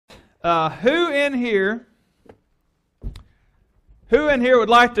Who in here would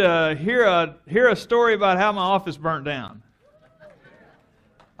like to hear a story about how my office burnt down?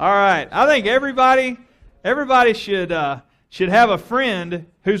 All right, I think everybody should have a friend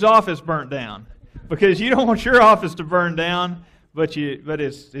whose office burnt down, because you don't want your office to burn down, but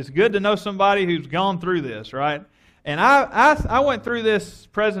it's good to know somebody who's gone through this, right? And I went through this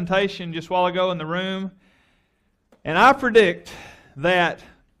presentation just a while ago in the room, and I predict that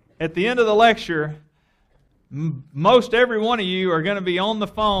at the end of the lecture, most every one of you are going to be on the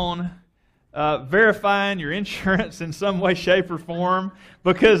phone verifying your insurance in some way, shape, or form.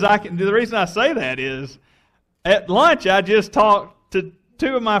 Because the reason I say that is, at lunch I just talked to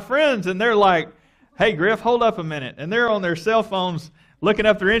two of my friends, and they're like, "Hey, Griff, hold up a minute," and they're on their cell phones looking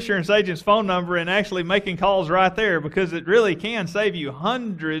up their insurance agent's phone number and actually making calls right there, because it really can save you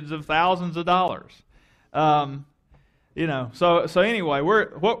hundreds of thousands of dollars. So anyway,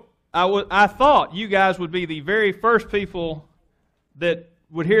 I thought you guys would be the very first people that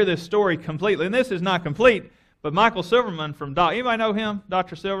would hear this story completely. And this is not complete, but Michael Silverman from Doc. Anybody know him,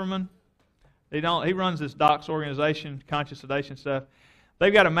 Dr. Silverman? He runs this Docs organization, conscious sedation stuff.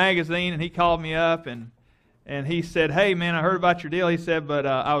 They've got a magazine, and he called me up, and he said, "Hey, man, I heard about your deal." He said, "But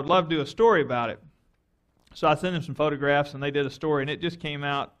I would love to do a story about it." So I sent him some photographs, and they did a story, and it just came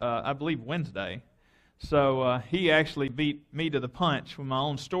out, I believe, Wednesday. So he actually beat me to the punch with my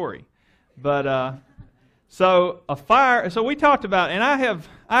own story. But so a fire. So we talked about, and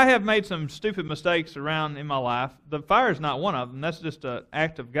I have made some stupid mistakes around in my life. The fire is not one of them. That's just an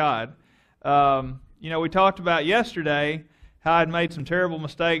act of God. We talked about yesterday how I'd made some terrible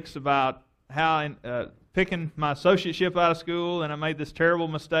mistakes about how picking my associateship out of school, and I made this terrible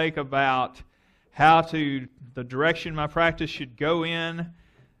mistake about the direction my practice should go in.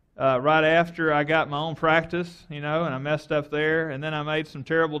 Right after I got my own practice, and I messed up there. And then I made some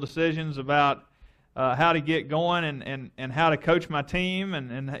terrible decisions about how to get going and how to coach my team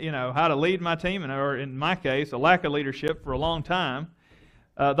and how to lead my team, or in my case, a lack of leadership for a long time.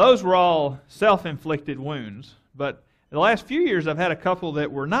 Those were all self-inflicted wounds. But in the last few years, I've had a couple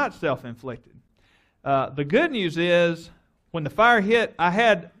that were not self-inflicted. The good news is, when the fire hit, I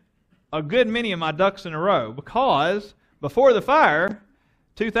had a good many of my ducks in a row, because before the fire,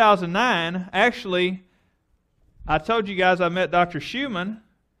 2009, actually, I told you guys I met Dr. Schumann,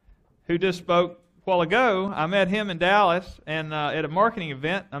 who just spoke a while ago. I met him in Dallas and at a marketing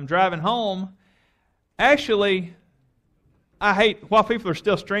event. I'm driving home. Actually, I hate, while people are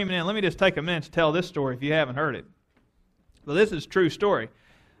still streaming in, let me just take a minute to tell this story if you haven't heard it. Well, this is a true story.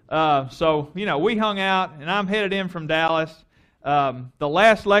 We hung out, and I'm headed in from Dallas. The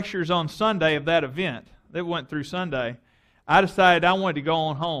last lectures on Sunday of that event that went through Sunday, I decided I wanted to go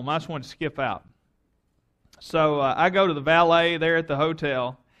on home. I just wanted to skip out. So I go to the valet there at the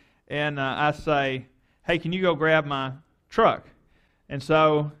hotel, and I say, "Hey, can you go grab my truck?" And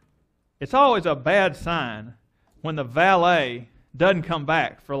so it's always a bad sign when the valet doesn't come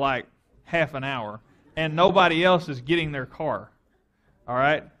back for like half an hour and nobody else is getting their car. All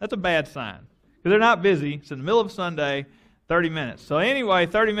right? That's a bad sign, because they're not busy. It's in the middle of Sunday, 30 minutes. So anyway,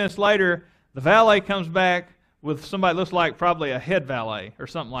 30 minutes later, the valet comes back with somebody that looks like probably a head valet or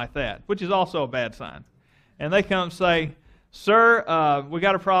something like that, which is also a bad sign. And they come and say, "Sir, we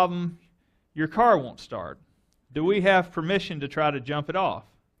got a problem. Your car won't start. Do we have permission to try to jump it off?"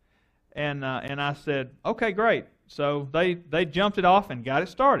 And I said, "Okay, great." So they jumped it off and got it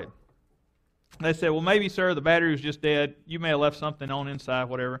started. They said, "Well, maybe, sir, the battery was just dead. You may have left something on inside,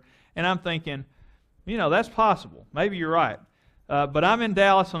 whatever." And I'm thinking, that's possible. Maybe you're right. But I'm in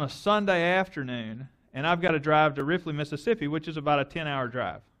Dallas on a Sunday afternoon, and I've got to drive to Ripley, Mississippi, which is about a 10-hour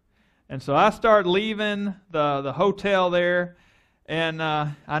drive. And so I start leaving the hotel there, and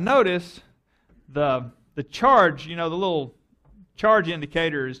I notice the charge, the little charge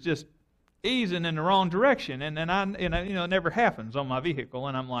indicator is just easing in the wrong direction, and it never happens on my vehicle,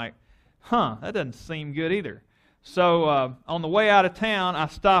 and I'm like, that doesn't seem good either. So on the way out of town, I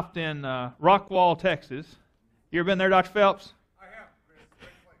stopped in Rockwall, Texas. You ever been there, Dr. Phelps?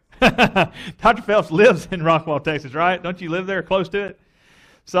 Dr. Phelps lives in Rockwall, Texas, right? Don't you live there, close to it?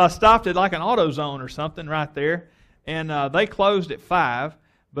 So I stopped at like an AutoZone or something right there, and they closed at 5,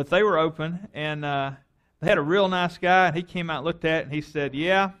 but they were open, and they had a real nice guy, and he came out and looked at it, and he said,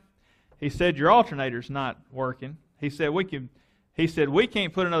 "Yeah." He said, "Your alternator's not working." He said, "We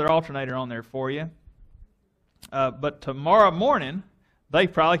can't put another alternator on there for you, but tomorrow morning they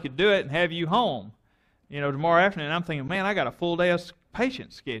probably could do it and have you home. Tomorrow afternoon." I'm thinking, man, I got a full day of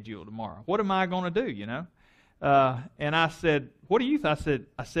patient schedule tomorrow. What am I going to do? And I said, "What do you think?"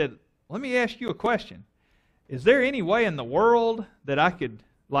 I said, "Let me ask you a question. Is there any way in the world that I could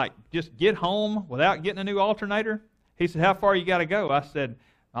like, just get home without getting a new alternator? He said, how far you got to go? I said,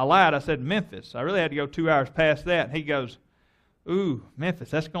 I lied. I said, Memphis. I really had to go 2 hours past that. And he goes, ooh, Memphis,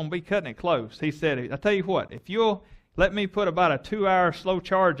 that's going to be cutting it close. He said, I tell you what, if you'll let me put about a 2-hour slow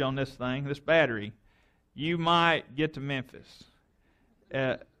charge on this thing, this battery, you might get to Memphis.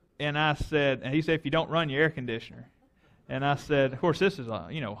 And I said, and he said, if you don't run your air conditioner. And I said, of course, this is,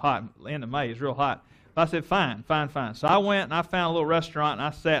 hot. End of May is real hot. But I said, fine. So I went and I found a little restaurant and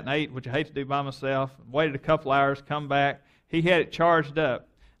I sat and ate, which I hate to do by myself. Waited a couple hours, come back. He had it charged up.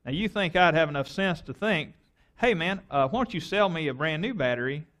 Now, you think I'd have enough sense to think, hey, man, why don't you sell me a brand new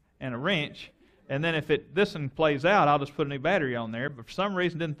battery and a wrench, and then if this one plays out, I'll just put a new battery on there. But for some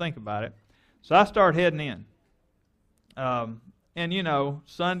reason, didn't think about it. So I started heading in. And,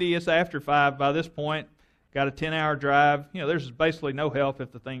 Sunday, it's after 5 by this point. Got a 10-hour drive. There's basically no help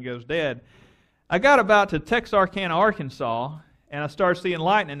if the thing goes dead. I got about to Texarkana, Arkansas, and I started seeing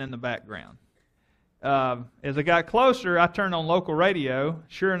lightning in the background. As I got closer, I turned on local radio.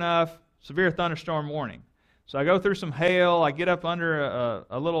 Sure enough, severe thunderstorm warning. So I go through some hail. I get up under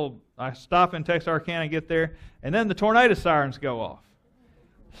I stop in Texarkana, get there, and then the tornado sirens go off.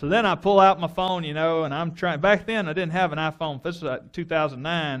 So then I pull out my phone, and I'm trying. Back then, I didn't have an iPhone. This was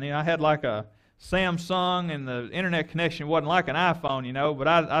 2009. I had like a Samsung, and the internet connection wasn't like an iPhone, but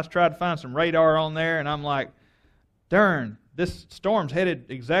I tried to find some radar on there, and I'm like, darn, this storm's headed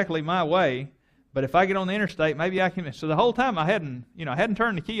exactly my way. But if I get on the interstate, maybe I can. So the whole time I hadn't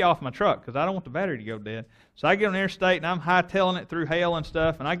turned the key off my truck because I don't want the battery to go dead. So I get on the interstate and I'm hightailing it through hail and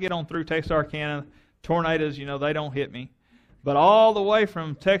stuff, and I get on through Texarkana. Tornadoes, they don't hit me. But all the way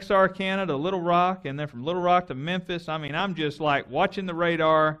from Texarkana to Little Rock, and then from Little Rock to Memphis, I'm just like watching the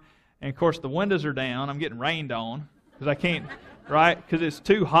radar, and of course the windows are down. I'm getting rained on because I can't, right? Because it's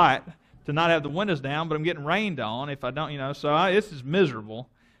too hot to not have the windows down, but I'm getting rained on if I don't, so this is miserable.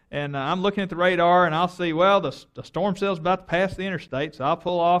 And I'm looking at the radar, and I'll see, well, the storm cell's about to pass the interstate, so I'll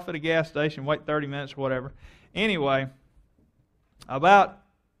pull off at a gas station, wait 30 minutes, whatever. Anyway, about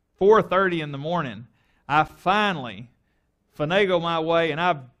 4:30 in the morning, I finally finagle my way, and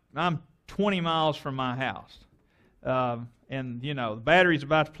I'm 20 miles from my house. And, the battery's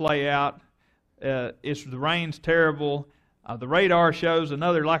about to play out. The rain's terrible. The radar shows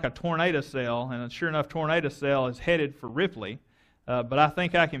another, like a tornado cell, and sure enough, tornado cell is headed for Ripley. But I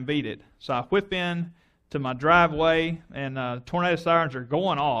think I can beat it. So I whip in to my driveway, and tornado sirens are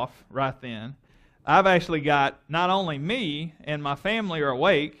going off right then. I've actually got not only me and my family are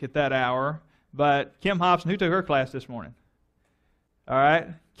awake at that hour, but Kim Hobson, who took her class this morning? All right.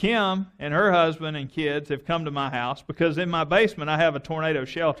 Kim and her husband and kids have come to my house because in my basement I have a tornado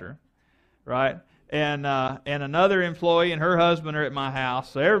shelter, right? And another employee and her husband are at my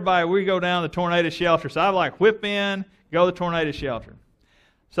house. So everybody, we go down to the tornado shelter. So I whip in, go to the tornado shelter.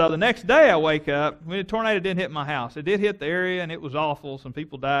 So the next day I wake up, the tornado didn't hit my house. It did hit the area, and it was awful. Some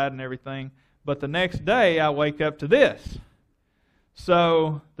people died and everything. But the next day I wake up to this.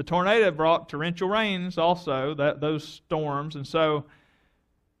 So the tornado brought torrential rains also, those storms. And so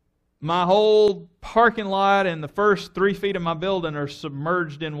my whole parking lot and the first 3 feet of my building are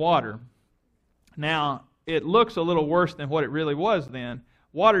submerged in water. Now, it looks a little worse than what it really was then.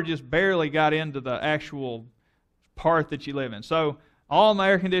 Water just barely got into the actual part that you live in. So all my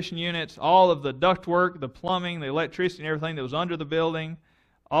air conditioning units, all of the ductwork, the plumbing, the electricity, and everything that was under the building,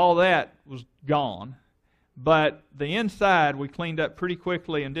 all that was gone. But the inside we cleaned up pretty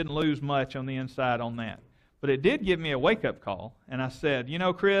quickly and didn't lose much on the inside on that. But it did give me a wake-up call. And I said,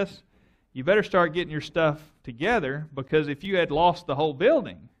 Chris, you better start getting your stuff together, because if you had lost the whole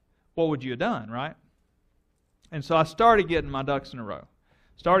building, what would you have done, right? And so I started getting my ducks in a row.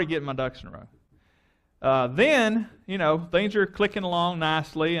 Then, things are clicking along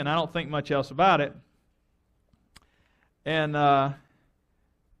nicely, and I don't think much else about it. And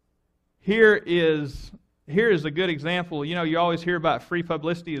here is a good example. You always hear about free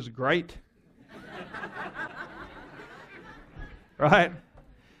publicity is great. Right?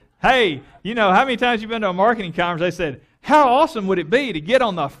 Hey, how many times you've been to a marketing conference, they said, how awesome would it be to get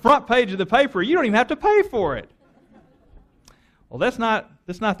on the front page of the paper? You don't even have to pay for it. Well, that's not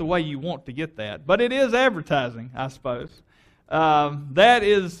the way you want to get that, but it is advertising, I suppose. That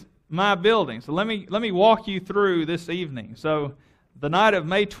is my building. So let me walk you through this evening. So the night of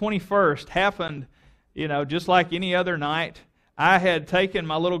May 21st happened, just like any other night. I had taken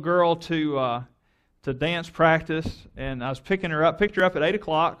my little girl to dance practice, and I was picked her up at 8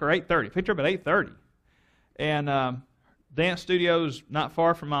 o'clock or 8:30. Picked her up at 8:30, and dance studio's not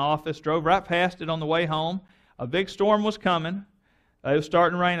far from my office. Drove right past it on the way home. A big storm was coming. It was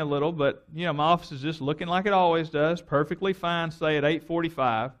starting to rain a little, but my office is just looking like it always does, perfectly fine, say at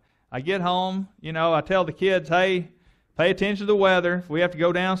 8:45. I get home, I tell the kids, hey, pay attention to the weather. If we have to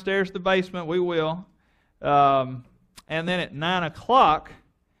go downstairs to the basement, we will. And then at 9 o'clock,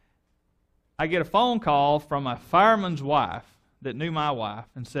 I get a phone call from a fireman's wife that knew my wife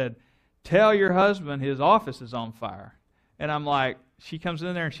and said, tell your husband his office is on fire. And I'm like, she comes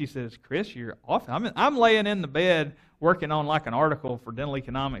in there and she says, Chris, your office? I'm laying in the bed working on like an article for dental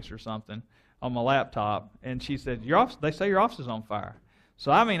economics or something on my laptop. And she said, they say your office is on fire.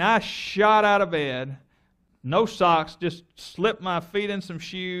 So, I shot out of bed, no socks, just slipped my feet in some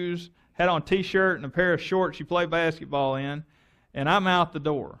shoes, had on a T-shirt and a pair of shorts you play basketball in, and I'm out the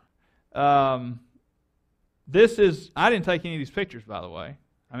door. I didn't take any of these pictures, by the way.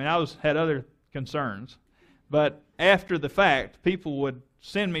 I had other concerns. But after the fact, people would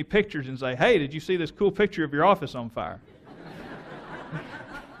send me pictures and say, hey, did you see this cool picture of your office on fire?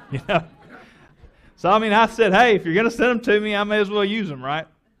 So, I said, hey, if you're going to send them to me, I may as well use them, right?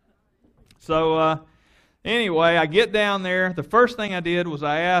 So, anyway, I get down there. The first thing I did was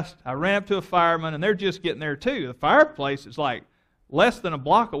I ran up to a fireman, and they're just getting there too. The fireplace is like less than a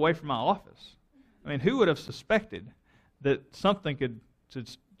block away from my office. Who would have suspected that something could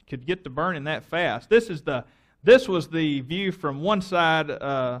get to burning that fast? This was the view from one side,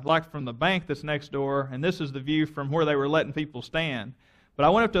 like from the bank that's next door, and this is the view from where they were letting people stand. But I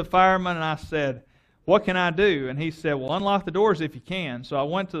went up to a fireman and I said, what can I do? And he said, well, unlock the doors if you can. So I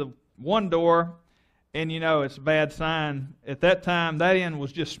went to the one door, and it's a bad sign. At that time, that end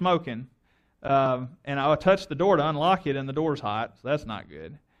was just smoking. And I touched the door to unlock it, and the door's hot, so that's not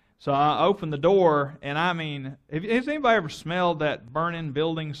good. So I opened the door, and has anybody ever smelled that burning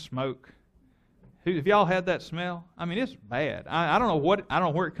building smoke? Have y'all had that smell? It's bad. I don't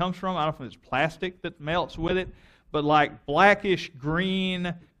know where it comes from. I don't know if it's plastic that melts with it, but like blackish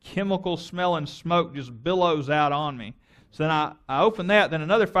green chemical smelling smoke just billows out on me. So then I opened that. Then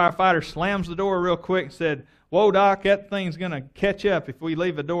another firefighter slams the door real quick and said, whoa, Doc, that thing's going to catch up if we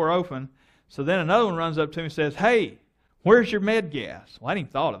leave the door open. So then another one runs up to me and says, hey, where's your med gas? Well, I hadn't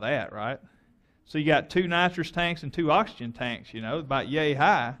even thought of that, right? So you got 2 nitrous tanks and 2 oxygen tanks, about yay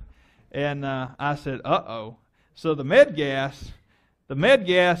high. And I said, uh-oh. So the med gas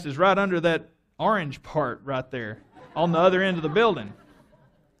is right under that orange part right there on the other end of the building.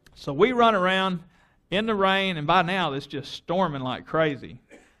 So we run around in the rain, and by now it's just storming like crazy,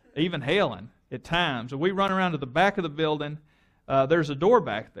 even hailing at times. And we run around to the back of the building. There's a door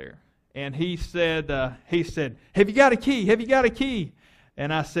back there. And he said, have you got a key? Have you got a key?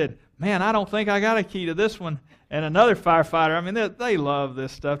 And I said, man, I don't think I got a key to this one. And another firefighter, they love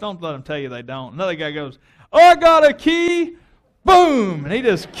this stuff. Don't let them tell you they don't. Another guy goes, oh, I got a key. Boom. And he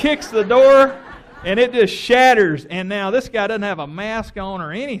just kicks the door, and it just shatters. And now this guy doesn't have a mask on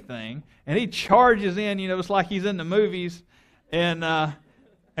or anything. And he charges in, it's like he's in the movies. And, of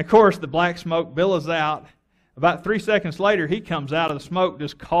course, the black smoke billows out. About 3 seconds later, he comes out of the smoke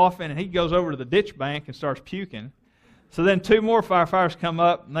just coughing, and he goes over to the ditch bank and starts puking. So then 2 more firefighters come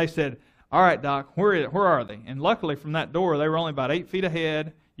up, and they said, all right, Doc, where are they? And luckily from that door, they were only about 8 feet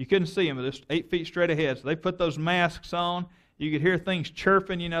ahead. You couldn't see them, but just 8 feet straight ahead. So they put those masks on. You could hear things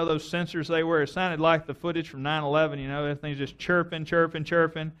chirping, those sensors they wear. It sounded like the footage from 9/11, everything's just chirping, chirping,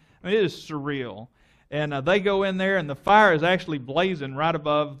 chirping. It is surreal. And they go in there, and the fire is actually blazing right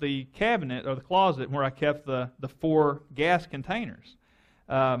above the cabinet or the closet where I kept the 4 gas containers.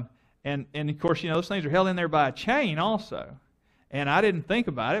 And of course, those things are held in there by a chain also. And I didn't think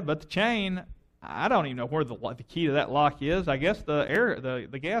about it, but the chain, I don't even know where the key to that lock is. I guess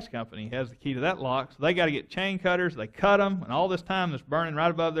the gas company has the key to that lock. So they got to get chain cutters. They cut them, and all this time it's burning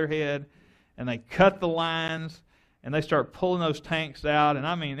right above their head. And they cut the lines, and they start pulling those tanks out.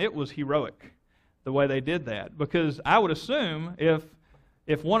 And it was heroic the way they did that, because I would assume if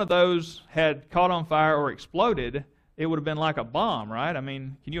one of those had caught on fire or exploded, it would have been like a bomb, right?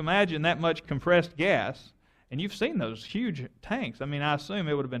 Can you imagine that much compressed gas? And you've seen those huge tanks. I assume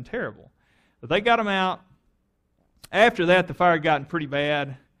it would have been terrible. But they got them out. After that, the fire had gotten pretty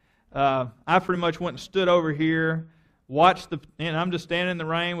bad. I pretty much went and stood over here, and I'm just standing in the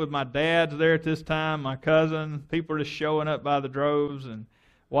rain with my dad's there at this time, my cousin. People are just showing up by the droves and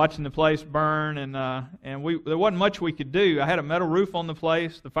watching the place burn. And there wasn't much we could do. I had a metal roof on the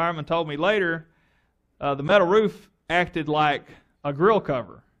place. The fireman told me later the metal roof acted like a grill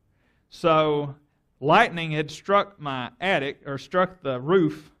cover. So lightning had struck my attic, or struck the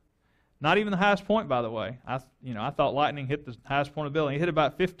roof, not even the highest point, by the way. I thought lightning hit the highest point of the building. It hit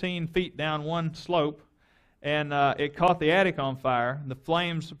about 15 feet down one slope, and it caught the attic on fire. The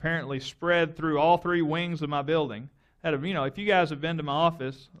flames apparently spread through all 3 wings of my building. Had a, if you guys have been to my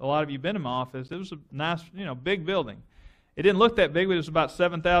office, a lot of you have been to my office, it was a nice, big building. It didn't look that big, but it was about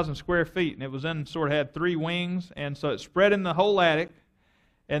 7,000 square feet, and it was had 3 wings, and so it spread in the whole attic,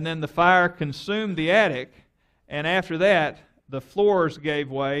 and then the fire consumed the attic, and after that, the floors gave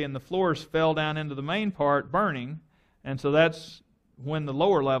way, and the floors fell down into the main part, burning, and so that's when the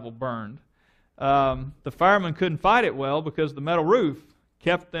lower level burned. The firemen couldn't fight it well because the metal roof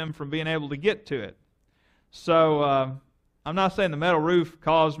kept them from being able to get to it. So I'm not saying the metal roof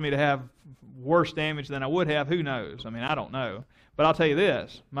caused me to have worse damage than I would have. Who knows? I mean, I don't know. But I'll tell you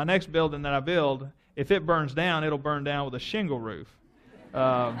this. My next building that I build, if it burns down, it'll burn down with a shingle roof.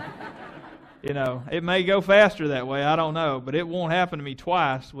 It may go faster that way. I don't know. But it won't happen to me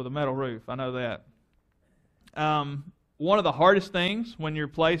twice with a metal roof. I know that. One of the hardest things when your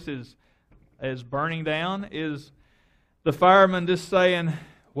place is burning down is the fireman just saying,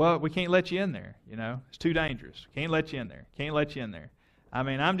 well, we can't let you in there. It's too dangerous. Can't let you in there. Can't let you in there. I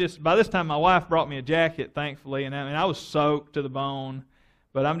mean, by this time my wife brought me a jacket, thankfully, and I was soaked to the bone,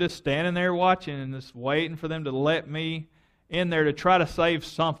 but I'm just standing there watching and just waiting for them to let me in there to try to save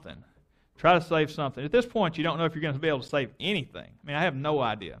something. Try to save something. At this point, you don't know if you're going to be able to save anything. I mean, I have no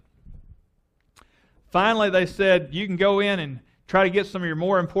idea. Finally, they said, you can go in and try to get some of your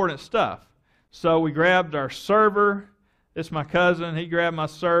more important stuff. So we grabbed our server. This is my cousin. He grabbed my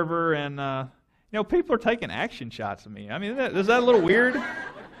server, and people are taking action shots of me. I mean, is that a little weird?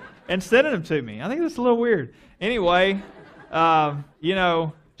 And sending them to me. I think that's a little weird. Anyway,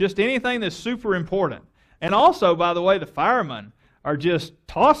 just anything that's super important. And also, by the way, the firemen are just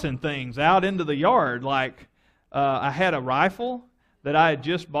tossing things out into the yard. Like, I had a rifle that I had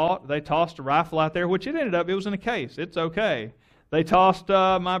just bought. They tossed a rifle out there, which it was in a case. It's okay. They tossed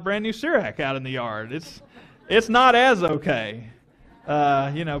my brand new Sirac out in the yard. It's not as okay.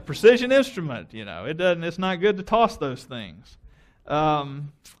 Precision instrument, it's not good to toss those things.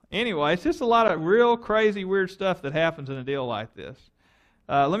 Anyway, it's just a lot of real crazy, weird stuff that happens in a deal like this.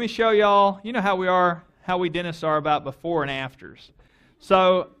 Let me show y'all, how we dentists are about before and afters.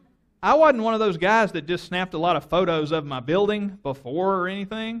 So, I wasn't one of those guys that just snapped a lot of photos of my building before or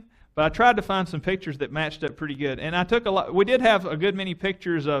anything, but I tried to find some pictures that matched up pretty good. And I took we did have a good many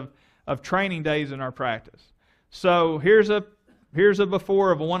pictures of training days in our practice. So, here's a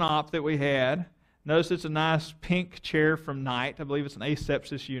before of one op that we had. Notice it's a nice pink chair from Knight. I believe it's an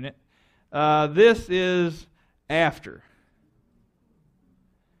asepsis unit. This is after.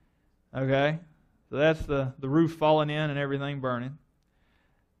 Okay? So that's the roof falling in and everything burning.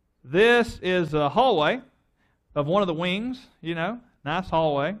 This is a hallway of one of the wings, nice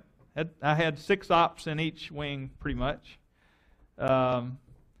hallway. I had 6 ops in each wing pretty much. So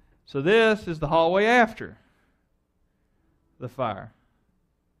this is the hallway after the fire.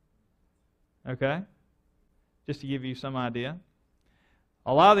 Okay? Just to give you some idea.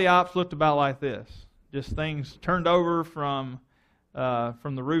 A lot of the ops looked about like this. Just things turned over from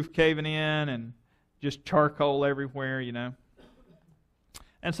the roof caving in and just charcoal everywhere,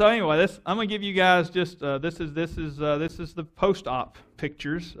 And so anyway, I'm going to give you guys just this is the post-op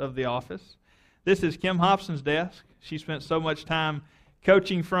pictures of the office. This is Kim Hobson's desk. She spent so much time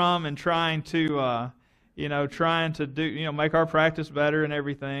coaching from and trying to do, make our practice better and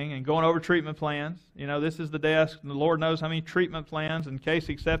everything, and going over treatment plans. This is the desk, and the Lord knows how many treatment plans and case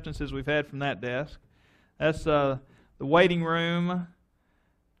acceptances we've had from that desk. That's the waiting room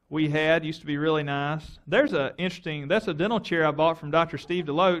we had. Used to be really nice. That's a dental chair I bought from Dr. Steve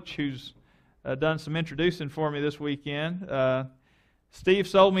DeLoach, who's done some introducing for me this weekend. Steve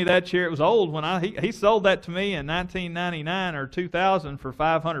sold me that chair. It was old when he sold that to me in 1999 or 2000 for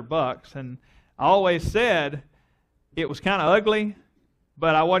 $500, and I always said it was kind of ugly,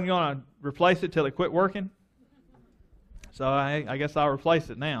 but I wasn't going to replace it till it quit working. So I guess I'll replace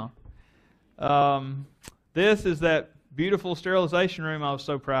it now. This is that beautiful sterilization room I was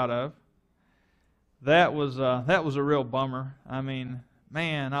so proud of. That was a real bummer. I mean,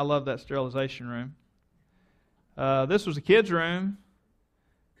 man, I love that sterilization room. This was a kids' room.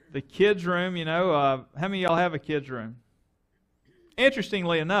 The kids' room, how many of y'all have a kids' room?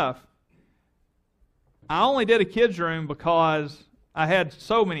 Interestingly enough, I only did a kids' room because I had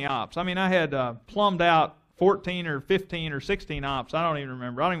so many ops. I mean, I had plumbed out 14 or 15 or 16 ops. I don't even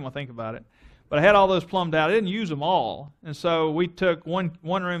remember. I don't even want to think about it. But I had all those plumbed out. I didn't use them all. And so we took one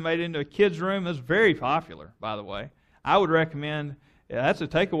room, made it into a kids' room. It was very popular, by the way. I would recommend, that's a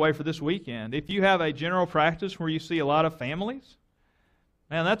takeaway for this weekend. If you have a general practice where you see a lot of families,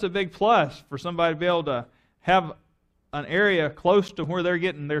 man, that's a big plus for somebody to be able to have an area close to where they're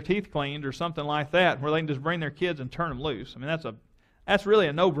getting their teeth cleaned or something like that, where they can just bring their kids and turn them loose. I mean, that's really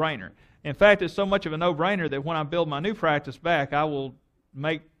a no-brainer. In fact, it's so much of a no-brainer that when I build my new practice back, I will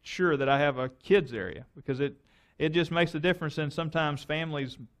make sure that I have a kids area, because it just makes a difference in sometimes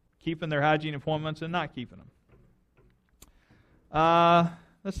families keeping their hygiene appointments and not keeping them.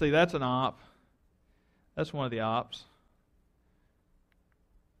 Let's see, that's an op. That's one of the ops.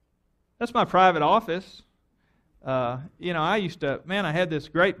 That's my private office. I used to, I had this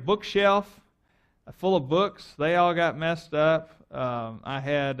great bookshelf full of books. They all got messed up. I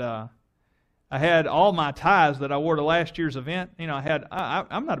had all my ties that I wore to last year's event.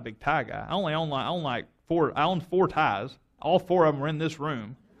 I'm not a big tie guy. I only own four. I own 4 ties. All 4 of them were in this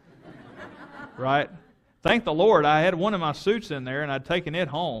room. Right? Thank the Lord, I had one of my suits in there, and I'd taken it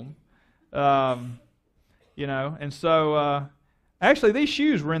home. And so actually these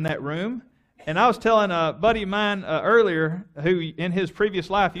shoes were in that room. And I was telling a buddy of mine earlier who in his previous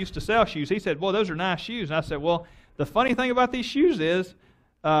life used to sell shoes. He said, "Boy, those are nice shoes." And I said, "Well, the funny thing about these shoes is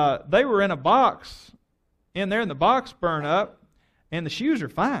they were in a box in there, and the box burned up, and the shoes are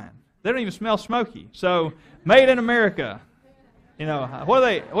fine. They don't even smell smoky. So, made in America." What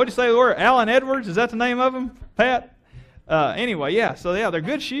do you say they were? Allen Edwards? Is that the name of them, Pat? Anyway, they're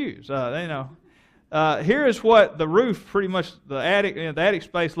good shoes. Here is what the roof, pretty much the attic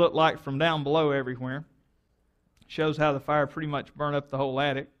space looked like from down below everywhere. Shows how the fire pretty much burned up the whole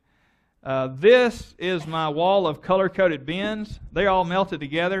attic. This is my wall of color-coded bins. They all melted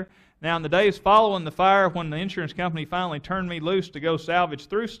together. Now, in the days following the fire, when the insurance company finally turned me loose to go salvage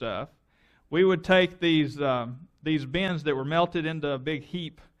through stuff, we would take these bins that were melted into a big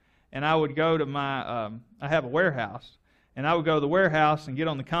heap, and I would go to I have a warehouse. And I would go to the warehouse and get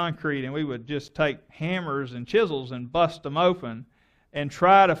on the concrete, and we would just take hammers and chisels and bust them open and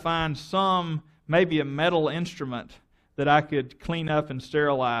try to find maybe a metal instrument that I could clean up and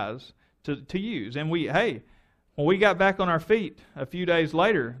sterilize to use. And when we got back on our feet a few days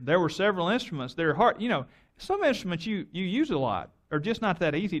later, there were several instruments that are hard. Some instruments you use a lot are just not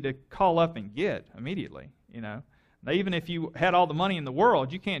that easy to call up and get immediately. Now, even if you had all the money in the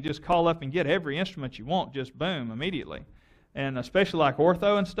world, you can't just call up and get every instrument you want, just boom, immediately. And especially like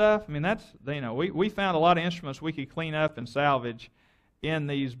ortho and stuff, we found a lot of instruments we could clean up and salvage in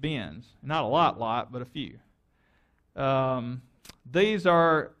these bins. Not a lot, but a few. These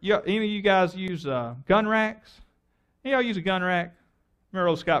are, any of you guys use gun racks? Any of y'all use a gun rack? Remember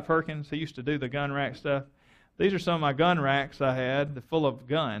old Scott Perkins? He used to do the gun rack stuff. These are some of my gun racks I had, full of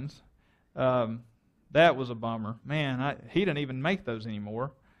guns. That was a bummer. Man, he didn't even make those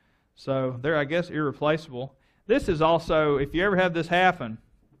anymore. So they're, I guess, irreplaceable. This is also, if you ever have this happen,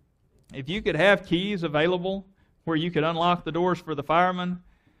 if you could have keys available where you could unlock the doors for the firemen,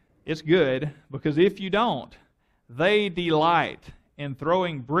 it's good, because if you don't, they delight in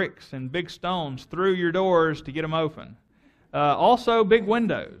throwing bricks and big stones through your doors to get them open. Also, big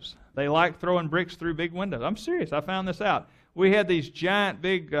windows. They like throwing bricks through big windows. I'm serious. I found this out. We had these giant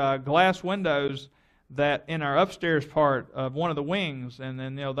big glass windows that in our upstairs part of one of the wings, and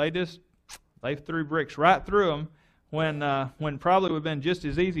then they threw bricks right through them when probably would have been just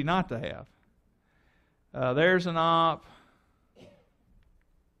as easy not to have. There's an op.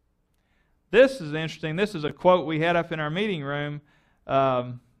 This is interesting. This is a quote we had up in our meeting room.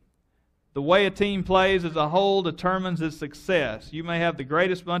 The way a team plays as a whole determines its success. You may have the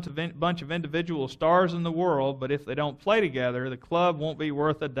greatest bunch of individual stars in the world, but if they don't play together, the club won't be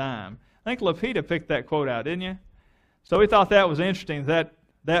worth a dime. I think Lapita picked that quote out, didn't you? So we thought that was interesting,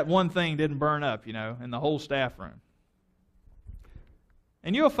 that one thing didn't burn up, in the whole staff room.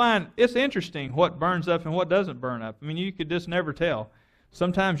 And you'll find it's interesting what burns up and what doesn't burn up. You could just never tell.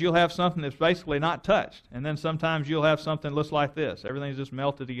 Sometimes you'll have something that's basically not touched, and then sometimes you'll have something that looks like this. Everything's just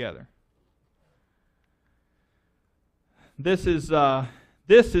melted together. This is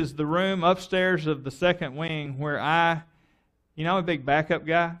the room upstairs of the second wing where I'm a big backup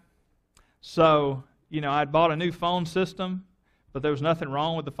guy. So, I'd bought a new phone system, but there was nothing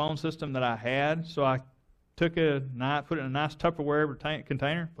wrong with the phone system that I had. So I took put it in a nice Tupperware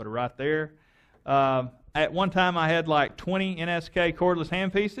container, put it right there. At one time I had like 20 NSK cordless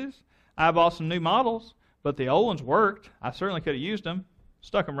handpieces. I bought some new models, but the old ones worked. I certainly could have used them.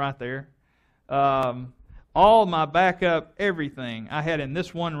 Stuck them right there. All my backup, everything I had in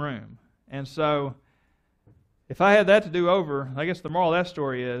this one room. And so if I had that to do over, I guess the moral of that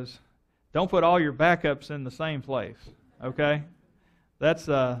story is, don't put all your backups in the same place. Okay? That's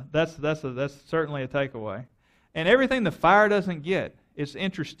certainly a takeaway. And everything the fire doesn't get, it's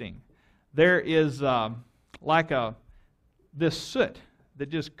interesting. There is this soot that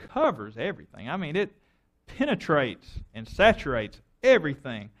just covers everything. It penetrates and saturates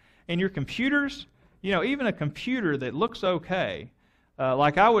everything. And your computers, even a computer that looks okay,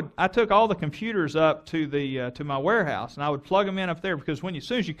 I took all the computers up to my warehouse, and I would plug them in up there because as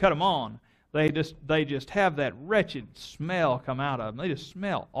soon as you cut them on, they just have that wretched smell come out of them. They just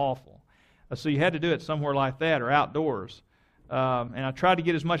smell awful. So you had to do it somewhere like that or outdoors. And I tried to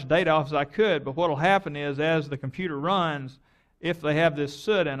get as much data off as I could, but what will happen is as the computer runs, if they have this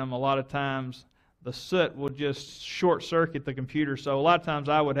soot in them, a lot of times the soot will just short-circuit the computer. So a lot of times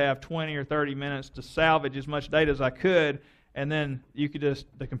I would have 20 or 30 minutes to salvage as much data as I could, and then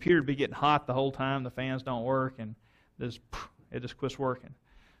the computer would be getting hot the whole time, the fans don't work, and it just quits working.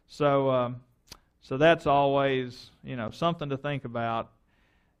 So that's always, something to think about.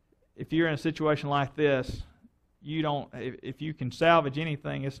 If you're in a situation like this, if you can salvage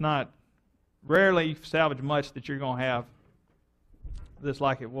anything, it's not rarely salvage much that you're going to have this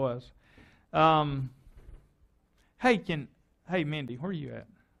like it was. Hey Mindy, where are you at?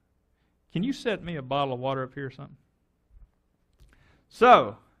 Can you set me a bottle of water up here or something?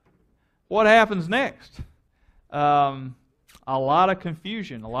 So, what happens next? A lot of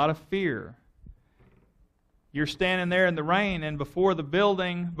confusion, a lot of fear. You're standing there in the rain, and before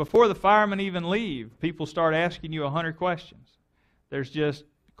the firemen even leave, people start asking you 100 questions. There's just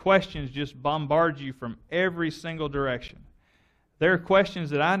questions just bombard you from every single direction. There are questions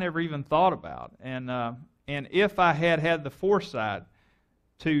that I never even thought about, and if I had the foresight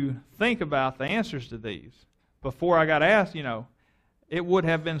to think about the answers to these before I got asked, it would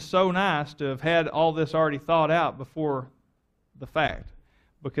have been so nice to have had all this already thought out before the fact.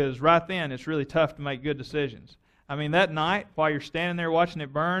 Because right then, it's really tough to make good decisions. I mean, that night, while you're standing there watching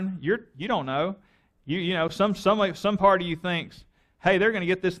it burn, you don't know. Some part of you thinks, hey, they're going to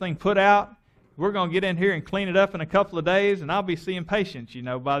get this thing put out. We're going to get in here and clean it up in a couple of days, and I'll be seeing patients,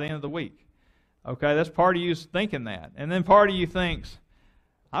 by the end of the week. Okay, that's part of you thinking that. And then part of you thinks,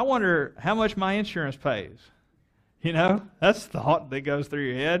 I wonder how much my insurance pays. That's the thought that goes through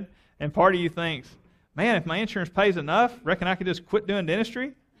your head. And part of you thinks, man, if my insurance pays enough, reckon I could just quit doing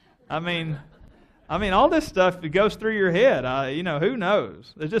dentistry? I mean, all this stuff that goes through your head, who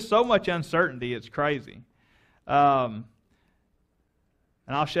knows? There's just so much uncertainty, it's crazy. And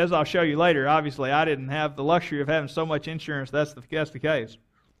as I'll show you later, obviously I didn't have the luxury of having so much insurance. That's the case.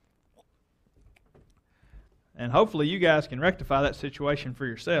 And hopefully you guys can rectify that situation for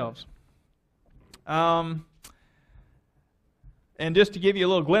yourselves. And just to give you a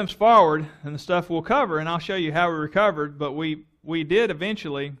little glimpse forward, and the stuff we'll cover, and I'll show you how we recovered, but we did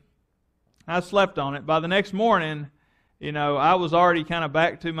eventually. I slept on it. By the next morning, I was already kind of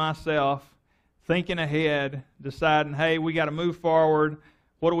back to myself, thinking ahead, deciding, hey, we got to move forward.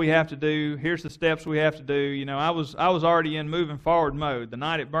 What do we have to do? Here's the steps we have to do. I was already in moving forward mode. The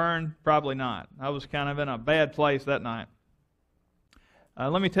night it burned, probably not. I was kind of in a bad place that night.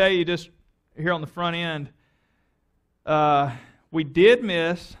 Let me tell you just here on the front end, we did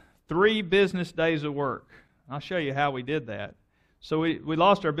miss 3 business days of work. I'll show you how we did that. So we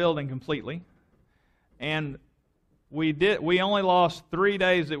lost our building completely, and we only lost 3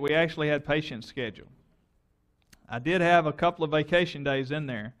 days that we actually had patients scheduled. I did have a couple of vacation days in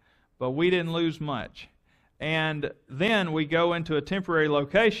there, but we didn't lose much. And then we go into a temporary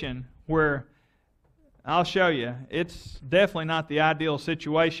location where, I'll show you, it's definitely not the ideal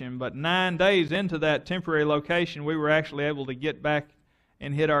situation, but 9 days into that temporary location, we were actually able to get back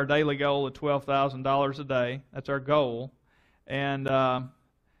and hit our daily goal of $12,000 a day. That's our goal. And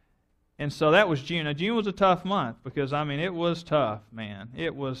so that was June. Now, June was a tough month because, it was tough, man.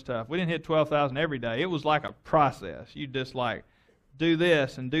 It was tough. We didn't hit $12,000 every day. It was like a process. You just do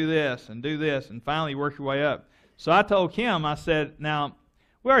this and do this and do this, and finally work your way up. So I told Kim, I said, now,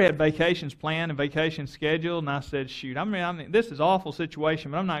 we already had vacations planned and vacations scheduled, and I said, shoot, this is an awful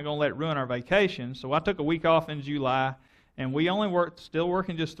situation, but I'm not going to let it ruin our vacation. So I took a week off in July, and we only still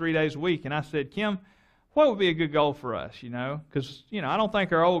working just 3 days a week. And I said, Kim, what would be a good goal for us, Because, I don't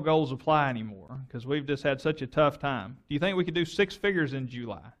think our old goals apply anymore because we've just had such a tough time. Do you think we could do 6 figures in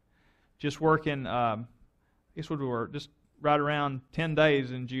July? Just working, just right around 10 days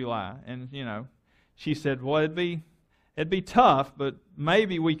in July. And, she said, well, it'd be tough, but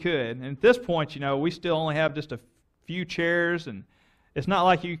maybe we could. And at this point, we still only have just a few chairs, and it's not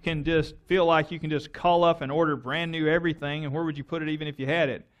like you can just feel like you can just call up and order brand new everything, and where would you put it even if you had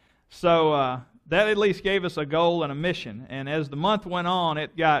it? So that at least gave us a goal and a mission. And as the month went on,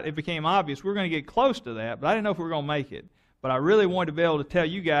 it became obvious we were going to get close to that, but I didn't know if we were going to make it. But I really wanted to be able to tell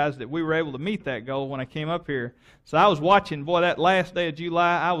you guys that we were able to meet that goal when I came up here. So I was watching, that last day of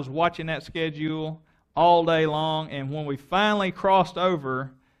July, I was watching that schedule all day long, and when we finally crossed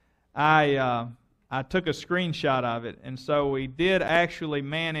over, I took a screenshot of it, and so we did actually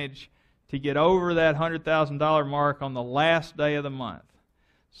manage to get over that $100,000 mark on the last day of the month.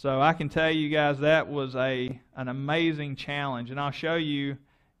 So I can tell you guys that was an amazing challenge, and I'll show you.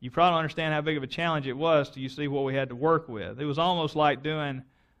 You probably don't understand how big of a challenge it was till you see what we had to work with. It was almost like doing,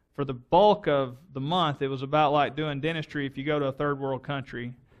 for the bulk of the month, it was about like doing dentistry if you go to a third world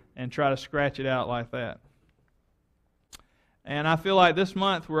country and try to scratch it out like that. And I feel like this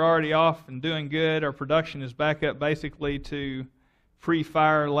month we're already off and doing good. Our production is back up basically to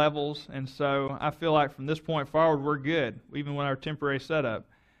pre-fire levels, and so I feel like from this point forward we're good, even with our temporary setup.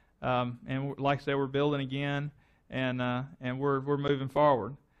 And like I said, we're building again, and we're moving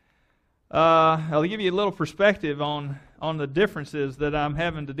forward. I'll give you a little perspective on the differences that I'm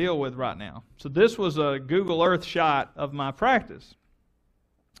having to deal with right now. So this was a Google Earth shot of my practice.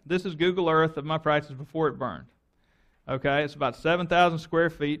 This is Google Earth of my practice before it burned. Okay, it's about 7,000 square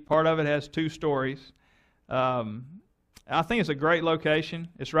feet. Part of it has 2 stories. I think it's a great location.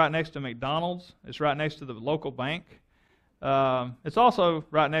 It's right next to McDonald's. It's right next to the local bank. It's also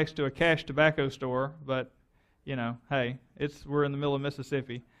right next to a cash tobacco store, but, you know, hey, we're in the middle of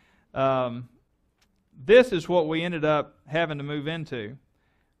Mississippi. This is what we ended up having to move into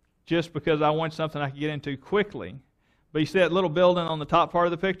just because I wanted something I could get into quickly. But you see that little building on the top part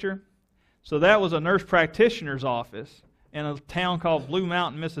of the picture? So that was a nurse practitioner's office in a town called Blue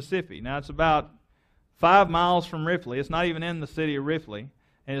Mountain, Mississippi. Now it's about 5 miles from Ripley. It's not even in the city of Ripley,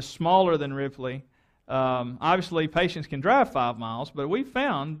 and it's smaller than Ripley. Obviously, patients can drive 5 miles, but we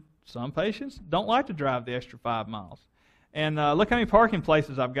found some patients don't like to drive the extra 5 miles. And look how many parking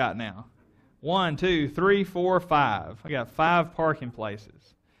places I've got now. 1, 2, 3, 4, 5. I got 5 parking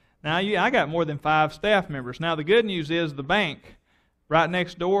places. Now, I got more than 5 staff members. Now, the good news is the bank right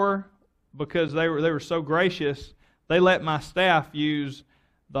next door, because they were so gracious, they let my staff use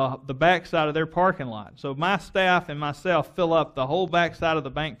the back side of their parking lot. So my staff and myself fill up the whole back side of the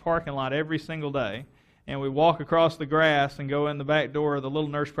bank parking lot every single day, and we walk across the grass and go in the back door of the little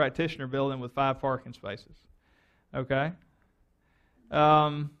nurse practitioner building with 5 parking spaces. Okay?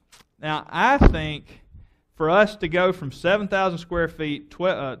 Now, I think for us to go from 7,000 square feet,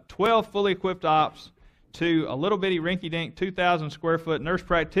 12 fully equipped ops, to a little bitty rinky-dink 2,000 square foot nurse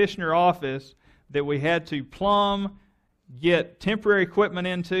practitioner office that we had to plumb, get temporary equipment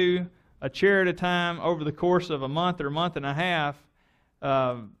into, a chair at a time over the course of a month or a month and a half,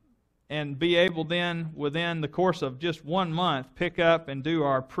 and be able then, within the course of just 1 month, pick up and do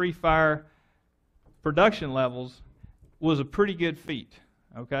our pre-fire production levels was a pretty good feat.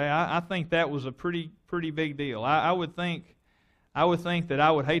 Okay, I think that was a pretty big deal. I would think that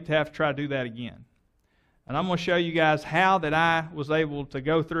I would hate to have to try to do that again. And I'm going to show you guys how that I was able to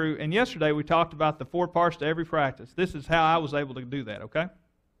go through. And yesterday we talked about the 4 parts to every practice. This is how I was able to do that, okay?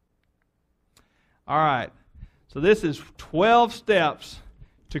 All right. So this is 12 steps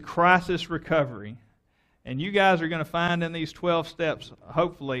to crisis recovery. And you guys are going to find in these 12 steps,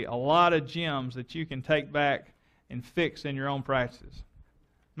 hopefully, a lot of gems that you can take back and fix in your own practices.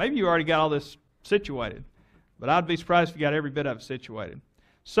 Maybe you already got all this situated, but I'd be surprised if you got every bit of it situated.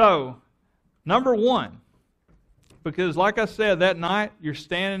 So, number 1, because like I said, that night you're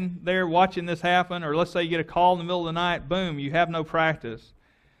standing there watching this happen, or let's say you get a call in the middle of the night, boom, you have no practice.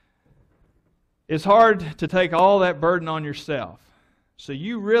 It's hard to take all that burden on yourself. So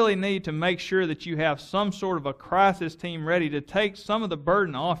you really need to make sure that you have some sort of a crisis team ready to take some of the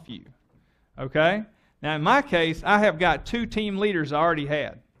burden off you. Okay? Now in my case, I have got 2 team leaders I already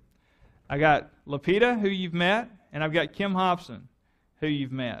had. I got Lapita, who you've met, and I've got Kim Hobson, who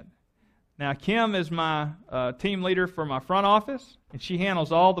you've met. Now, Kim is my team leader for my front office, and she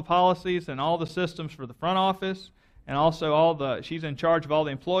handles all the policies and all the systems for the front office, and also she's in charge of all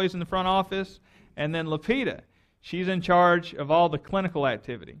the employees in the front office. And then Lapita, she's in charge of all the clinical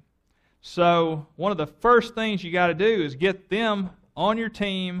activity. So one of the first things you got to do is get them on your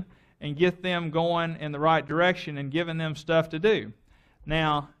team and get them going in the right direction and giving them stuff to do.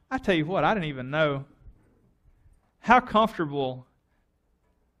 Now, I tell you what, I didn't even know how comfortable.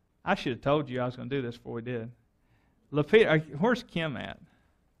 I should have told you I was going to do this before we did. Lapita, where's Kim at?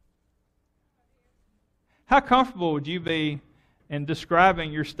 How comfortable would you be in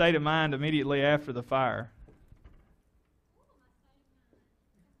describing your state of mind immediately after the fire?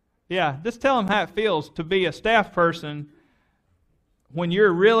 Yeah, just tell them how it feels to be a staff person when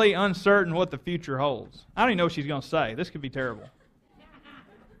you're really uncertain what the future holds. I don't even know what she's going to say. This could be terrible.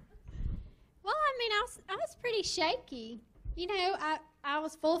 Well, I mean, I was pretty shaky. You know, I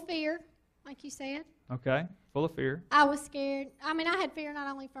was full of fear, like you said. Okay, full of fear. I was scared. I mean, I had fear not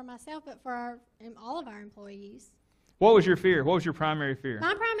only for myself, but for all of our employees. What was your fear? What was your primary fear?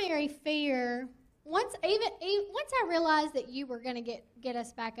 My primary fear Once I realized that you were going to get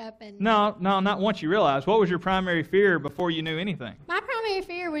us back up and... No, not once you realized. What was your primary fear before you knew anything? My primary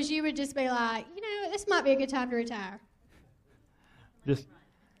fear was you would just be like, this might be a good time to retire.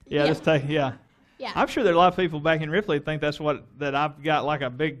 Yeah. Yeah. I'm sure there are a lot of people back in Ripley that think that I've got like a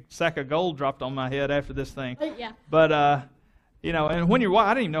big sack of gold dropped on my head after this thing. Yeah. But, and when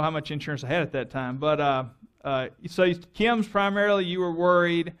I didn't even know how much insurance I had at that time. But, so Kim's primarily you were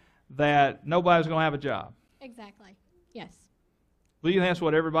worried that nobody was going to have a job. Exactly. Yes. Well, you think that's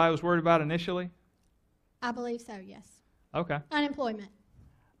what everybody was worried about initially? I believe so, yes. Okay. Unemployment.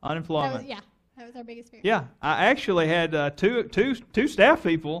 That was our biggest fear. Yeah. I actually had two staff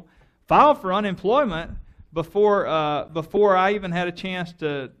people file for unemployment before I even had a chance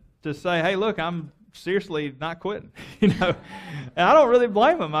to say, hey, look, I'm seriously not quitting. And I don't really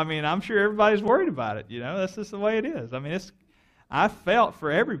blame them. I mean, I'm sure everybody's worried about it. That's just the way it is. I mean, I felt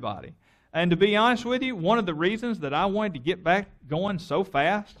for everybody. And to be honest with you, one of the reasons that I wanted to get back going so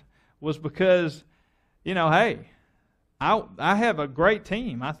fast was because, hey, I have a great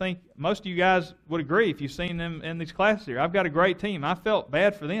team. I think most of you guys would agree if you've seen them in these classes here. I've got a great team. I felt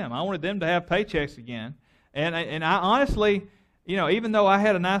bad for them. I wanted them to have paychecks again. And I honestly, even though I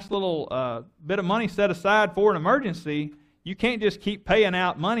had a nice little bit of money set aside for an emergency, you can't just keep paying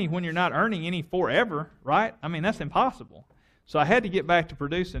out money when you're not earning any forever, right? I mean, that's impossible. So I had to get back to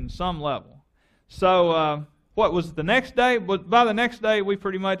producing some level. So what was the next day? By the next day, we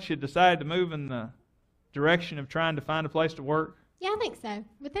pretty much had decided to move in the direction of trying to find a place to work? Yeah, I think so.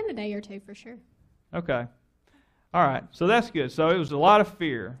 Within a day or two, for sure. Okay. All right. So that's good. So it was a lot of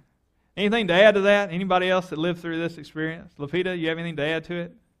fear. Anything to add to that? Anybody else that lived through this experience? Lapita, you have anything to add to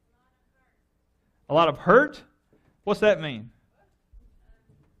it? A lot of hurt? What's that mean?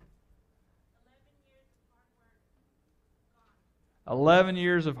 11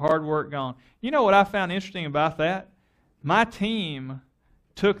 years of hard work gone. You know what I found interesting about that? My team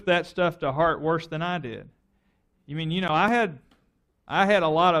took that stuff to heart worse than I did. I had a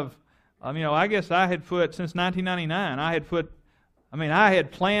lot of, I guess I had put, since 1999, I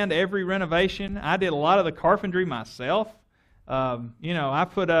had planned every renovation. I did a lot of the carpentry myself.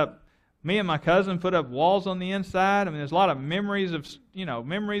 Me and my cousin put up walls on the inside. There's a lot of memories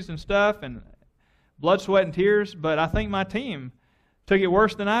and stuff and blood, sweat, and tears, but I think my team took it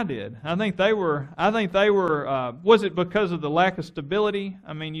worse than I did. I think they were, was it because of the lack of stability?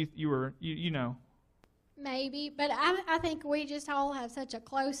 Maybe, but I think we just all have such a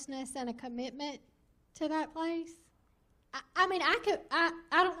closeness and a commitment to that place. I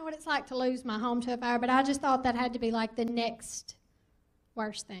don't know what it's like to lose my home to a fire, but I just thought that had to be like the next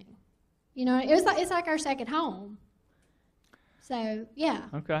worst thing. It's like our second home. So, yeah.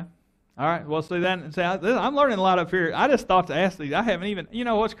 Okay. All right. Well, I'm learning a lot up here. I just thought to ask these. I haven't even,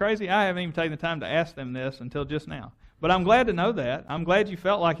 what's crazy? I haven't even taken the time to ask them this until just now. But I'm glad to know that. I'm glad you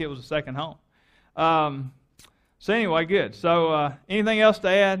felt like it was a second home. So anyway, good. So anything else to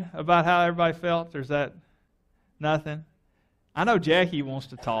add about how everybody felt? Or is that nothing? I know Jackie wants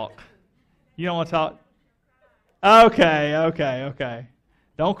to talk. You don't want to talk? Okay.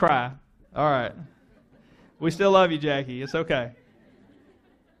 Don't cry. All right. We still love you, Jackie. It's okay.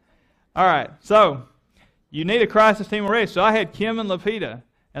 All right, so you need a crisis team already. So I had Kim and Lapita,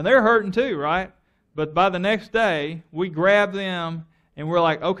 and they're hurting too, right? But by the next day, we grabbed them, and we're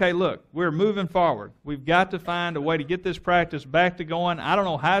like, okay, look, we're moving forward. We've got to find a way to get this practice back to going. I don't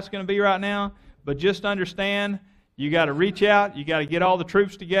know how it's going to be right now, but just understand you got to reach out. You got to get all the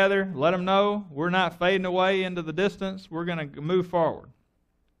troops together, let them know we're not fading away into the distance. We're going to move forward.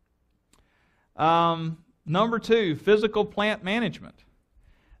 Number 2, physical plant management.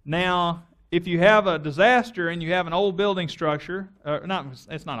 Now, if you have a disaster and you have an old building structure,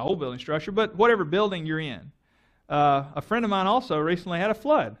 it's not an old building structure, but whatever building you're in. A friend of mine also recently had a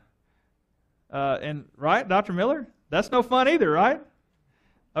flood. Right, Dr. Miller? That's no fun either, right?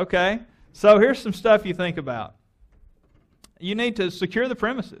 Okay, so here's some stuff you think about. You need to secure the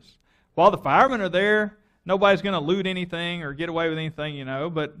premises. While the firemen are there, nobody's going to loot anything or get away with anything,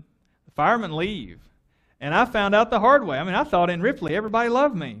 but the firemen leave. And I found out the hard way. I thought in Ripley everybody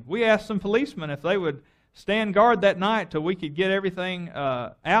loved me. We asked some policemen if they would stand guard that night till we could get everything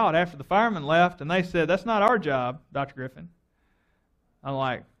out after the firemen left, and they said, that's not our job, Dr. Griffin. I'm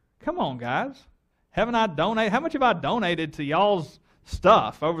like, come on, guys. How much have I donated to y'all's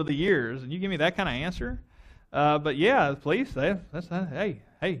stuff over the years? And you give me that kind of answer? But yeah, the police, hey,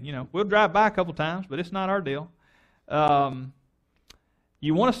 we'll drive by a couple times, but it's not our deal.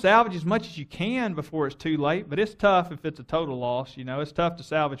 You want to salvage as much as you can before it's too late, but it's tough if it's a total loss. It's tough to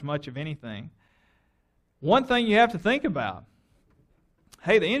salvage much of anything. One thing you have to think about,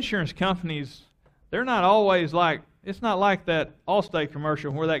 hey, the insurance companies they're not always like, it's not like that Allstate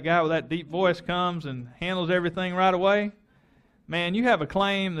commercial where that guy with that deep voice comes and handles everything right away. Man, you have a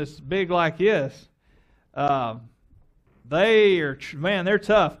claim that's big like this. They're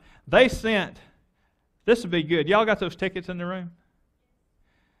tough. They sent, this would be good. Y'all got those tickets in the room?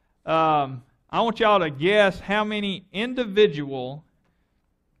 I want y'all to guess how many individual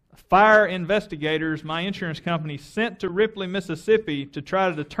fire investigators my insurance company sent to Ripley, Mississippi to try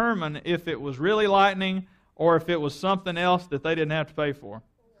to determine if it was really lightning or if it was something else that they didn't have to pay for.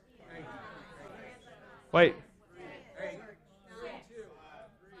 Wait.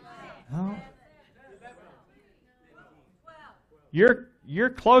 Oh. You're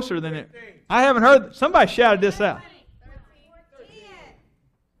closer than it. I haven't heard. Somebody shouted this out.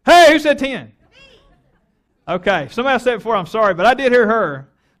 Hey, who said 10? Okay, somebody said it before. I'm sorry, but I did hear her.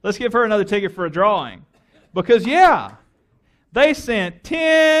 Let's give her another ticket for a drawing. Because, yeah, they sent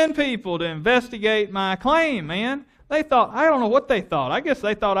 10 people to investigate my claim, man. They thought, I don't know what they thought. I guess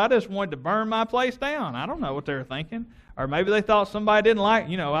they thought I just wanted to burn my place down. I don't know what they were thinking. Or maybe they thought somebody didn't like,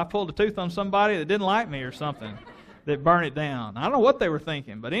 I pulled a tooth on somebody that didn't like me or something that burned it down. I don't know what they were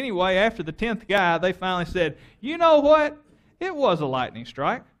thinking. But anyway, after the 10th guy, they finally said, you know what? It was a lightning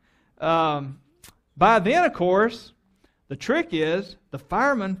strike. By then, of course, the trick is the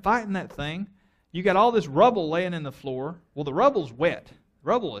firemen fighting that thing. You got all this rubble laying in the floor. Well, the rubble's wet. The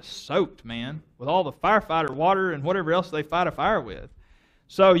rubble is soaked, man, with all the firefighter water and whatever else they fight a fire with.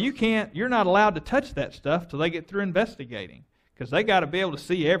 So you're not allowed to touch that stuff till they get through investigating, because they got to be able to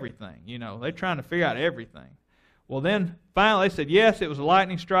see everything. They're trying to figure out everything. Well, then finally they said, yes, it was a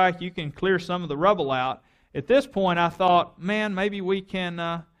lightning strike. You can clear some of the rubble out. At this point, I thought, man, maybe we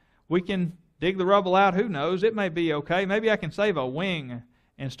can dig the rubble out. Who knows? It may be okay. Maybe I can save a wing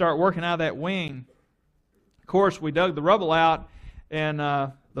and start working out of that wing. Of course, we dug the rubble out, and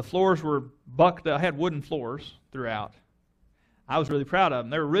the floors were bucked up. I had wooden floors throughout. I was really proud of them.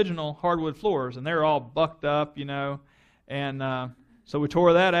 They're original hardwood floors, and they're all bucked up, And so we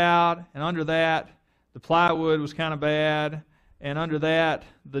tore that out, and under that, the plywood was kind of bad, and under that,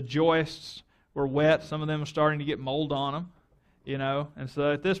 the joists were wet. Some of them were starting to get mold on them. And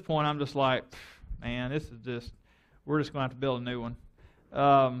so at this point, I'm just like, man, we're just going to have to build a new one.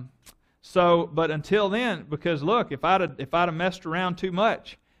 But until then, because look, if I'd have messed around too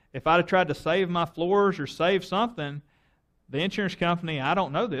much, if I'd have tried to save my floors or save something, the insurance company, I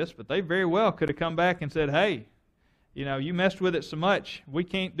don't know this, but they very well could have come back and said, hey, you messed with it so much, we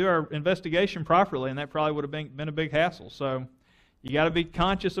can't do our investigation properly, and that probably would have been a big hassle. So you got to be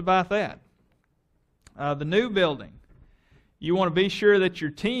conscious about that. The new building. You want to be sure that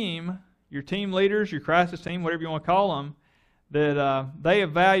your team leaders, your crisis team, whatever you want to call them, that they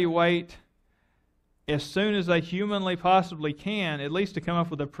evaluate as soon as they humanly possibly can, at least to come up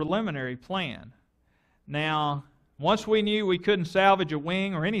with a preliminary plan. Now, once we knew we couldn't salvage a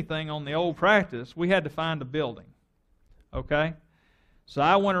wing or anything on the old practice, we had to find a building. Okay? So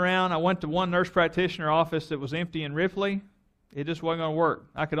I went to one nurse practitioner office that was empty in Ripley. It just wasn't going to work.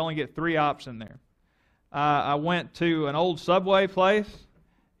 I could only get 3 ops in there. I went to an old Subway place,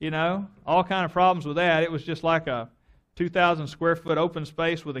 all kind of problems with that. It was just like a 2,000 square foot open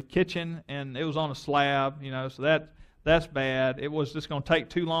space with a kitchen, and it was on a slab, so that's bad. It was just going to take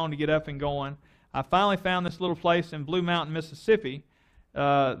too long to get up and going. I finally found this little place in Blue Mountain, Mississippi,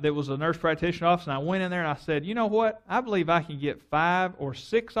 that was a nurse practitioner office, and I went in there and I said, you know what? I believe I can get 5 or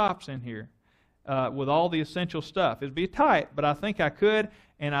 6 ops in here with all the essential stuff. It'd be tight, but I think I could,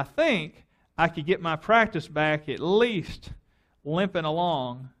 and I think I could get my practice back at least limping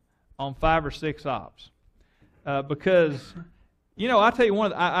along on 5 or 6 ops. Because, I'll tell you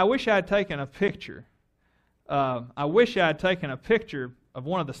I wish I had taken a picture. I wish I had taken a picture of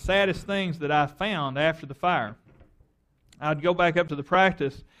one of the saddest things that I found after the fire. I'd go back up to the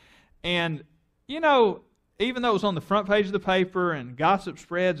practice, and, even though it was on the front page of the paper and gossip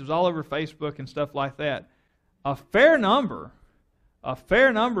spreads, it was all over Facebook and stuff like that, a fair number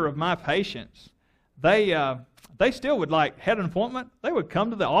of my patients, they still would had an appointment. They would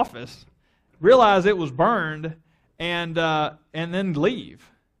come to the office, realize it was burned, and then leave.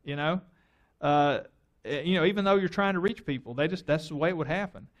 Even though you're trying to reach people, that's the way it would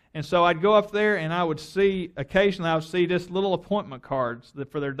happen. And so I'd go up there, and occasionally I would see just little appointment cards that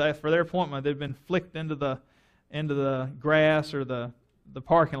for their appointment they'd been flicked into the grass or the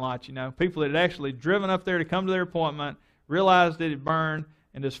parking lot. People that had actually driven up there to come to their appointment, realized it had burned,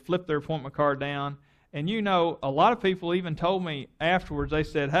 and just flipped their appointment card down. And a lot of people even told me afterwards, they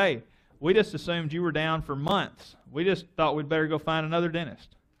said, hey, we just assumed you were down for months. We just thought we'd better go find another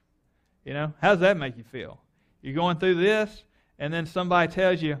dentist. How does that make you feel? You're going through this, and then somebody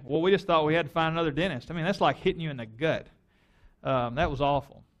tells you, well, we just thought we had to find another dentist. I mean, that's like hitting you in the gut. That was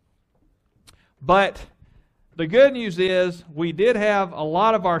awful. But the good news is we did have a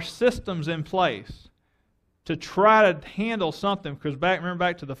lot of our systems in place to try to handle something, because remember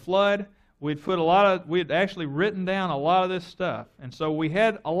back to the flood, we had actually written down a lot of this stuff, and so we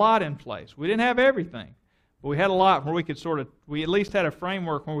had a lot in place. We didn't have everything, but we had a lot where we at least had a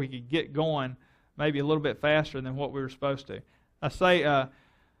framework where we could get going maybe a little bit faster than what we were supposed to. I say,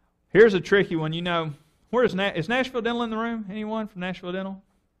 here's a tricky one. Is Nashville Dental in the room? Anyone from Nashville Dental?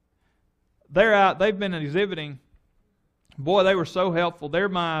 They're out. They've been exhibiting. Boy, they were so helpful. They're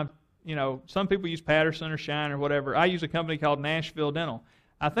my, some people use Patterson or Shine or whatever. I use a company called Nashville Dental.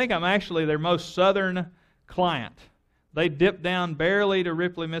 I think I'm actually their most southern client. They dip down barely to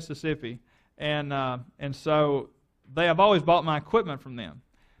Ripley, Mississippi, and so I've always bought my equipment from them,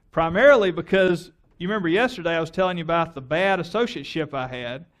 primarily because you remember yesterday I was telling you about the bad associateship I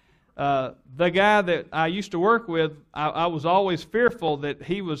had. The guy that I used to work with, I was always fearful that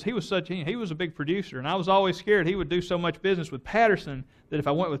he was a big producer, and I was always scared he would do so much business with Patterson that if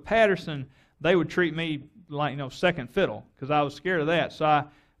I went with Patterson, they would treat me like second fiddle, because I was scared of that. So I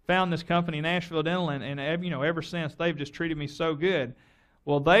found this company, Nashville Dental, and ever since they've just treated me so good.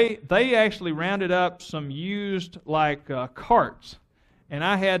 Well, they actually rounded up some used carts, and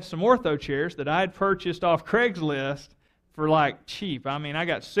I had some ortho chairs that I had purchased off Craigslist for cheap. I mean, I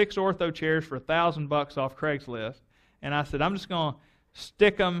got 6 ortho chairs for $1,000 off Craigslist, and I said I'm just going to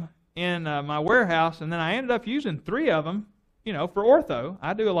stick them in my warehouse, and then I ended up using 3 of them, for ortho.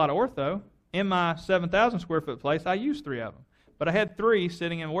 I do a lot of ortho. In my 7,000 square foot place, I used 3 of them. But I had 3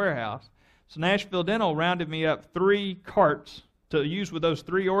 sitting in a warehouse. So Nashville Dental rounded me up 3 carts to use with those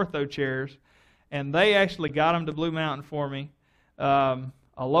 3 ortho chairs, and they actually got them to Blue Mountain for me. A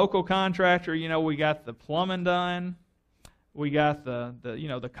local contractor, we got the plumbing done. We got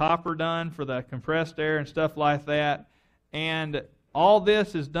the copper done for the compressed air and stuff like that. And all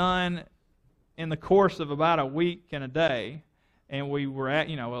this is done in the course of about a week and a day. And we were at,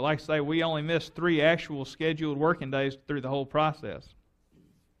 like I say, we only missed 3 actual scheduled working days through the whole process.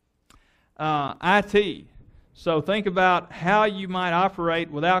 IT. So think about how you might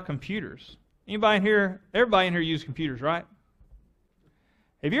operate without computers. Everybody in here uses computers, right?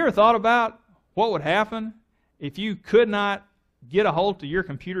 Have you ever thought about what would happen if you could not get a hold of your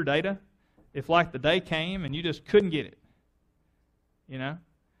computer data? If the day came and you just couldn't get it?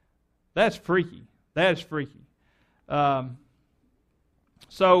 That's freaky. That is freaky.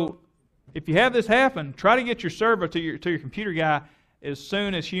 So if you have this happen, try to get your server to your computer guy as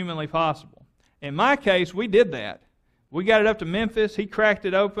soon as humanly possible. In my case, we did that. We got it up to Memphis. He cracked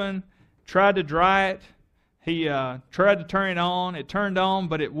it open, tried to dry it. He tried to turn it on. It turned on,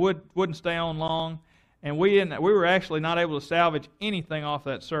 but it wouldn't stay on long. And we were actually not able to salvage anything off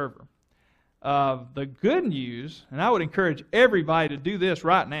that server. The good news, and I would encourage everybody to do this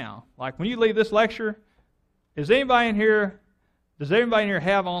right now. When you leave this lecture, does anybody in here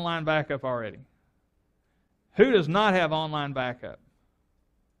have online backup already? Who does not have online backup?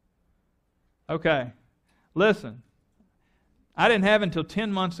 Okay. Listen, I didn't have it until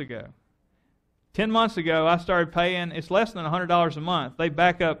 10 months ago. 10 months ago, I started paying, it's less than $100 a month. They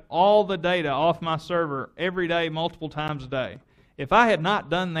back up all the data off my server every day, multiple times a day. If I had not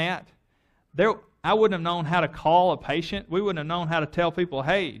done that, I wouldn't have known how to call a patient. We wouldn't have known how to tell people,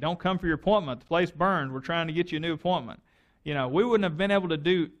 hey, don't come for your appointment. The place burned. We're trying to get you a new appointment. We wouldn't have been able to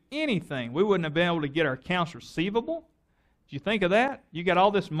do anything. We wouldn't have been able to get our accounts receivable. Did you think of that? You got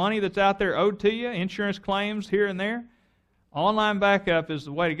all this money that's out there owed to you, insurance claims here and there. Online backup is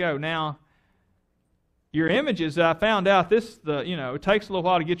the way to go. Now, your images, I found out it takes a little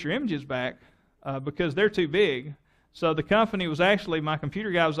while to get your images back because they're too big. So the company was my computer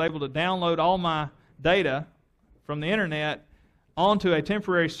guy was able to download all my data from the internet onto a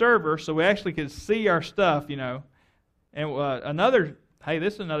temporary server so we actually could see our stuff, And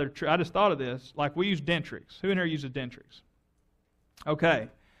this is another, I just thought of this, we use Dentrix. Who in here uses Dentrix? Okay.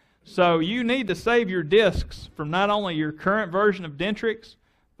 So you need to save your disks from not only your current version of Dentrix,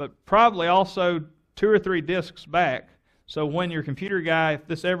 but probably also 2 or 3 disks back. So when your computer guy, if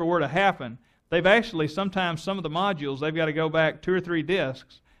this ever were to happen, they've actually, sometimes some of the modules, they've got to go back 2 or 3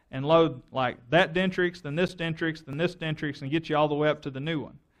 disks and load that Dentrix, then this Dentrix, then this Dentrix, and get you all the way up to the new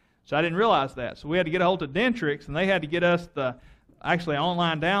one. So I didn't realize that. So we had to get a hold of Dentrix, and they had to get us the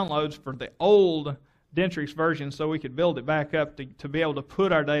online downloads for the old Dentrix version so we could build it back up to be able to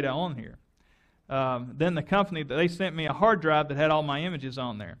put our data on here. Then the company, they sent me a hard drive that had all my images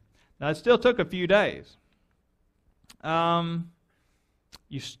on there. Now, it still took a few days.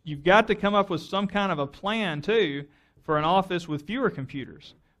 You've got to come up with some kind of a plan, too, for an office with fewer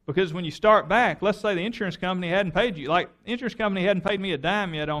computers. Because when you start back, let's say the insurance company hadn't paid you, like the insurance company hadn't paid me a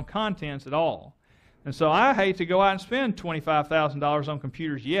dime yet on contents at all. And so I hate to go out and spend $25,000 on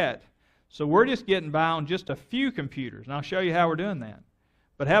computers yet. So we're just getting by on just a few computers. And I'll show you how we're doing that.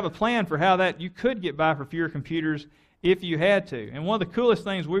 But have a plan for how that you could get by for fewer computers if you had to. And one of the coolest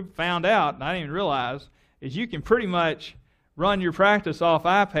things we've found out, and I didn't even realize, is you can pretty much run your practice off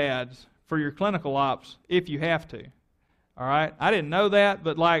iPads for your clinical ops if you have to. All right? I didn't know that,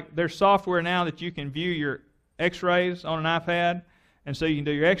 but like there's software now that you can view your x-rays on an iPad. And so you can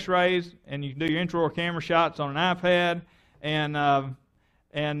do your x-rays and you can do your intraoral camera shots on an iPad.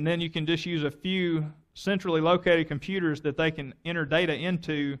 And then you can just use a few centrally located computers that they can enter data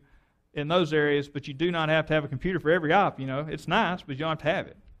into in those areas, but you do not have to have a computer for every op. You know, it's nice, but you don't have to have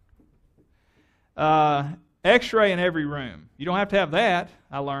it. X-ray in every room. You don't have to have that,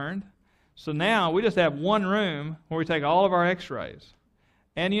 I learned. So now we just have one room where we take all of our x-rays.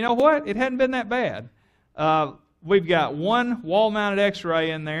 And you know what? It hadn't been that bad. We've got one wall-mounted x-ray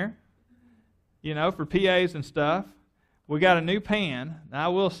in there, you know, for PAs and stuff. We got a new pan. Now, I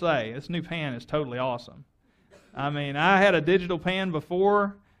will say, this new pan is totally awesome. I mean, I had a digital pan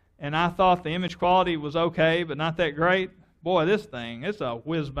before, and I thought the image quality was okay, but not that great. Boy, this thing, it's a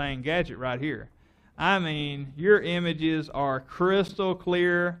whiz-bang gadget right here. I mean, your images are crystal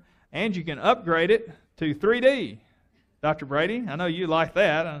clear, and you can upgrade it to 3D. Dr. Brady, I know you like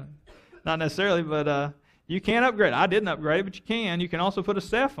that. Not necessarily, but you can upgrade it. I didn't upgrade it, but you can. You can also put a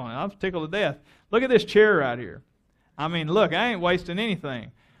Ceph on it. I was tickled to death. Look at this chair right here. I mean, look, I ain't wasting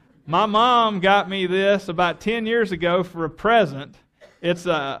anything. My mom got me this about 10 years ago for a present. It's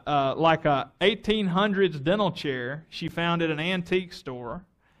like a 1800s dental chair. She found it at an antique store,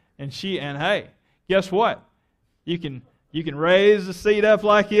 and hey, guess what? You can raise the seat up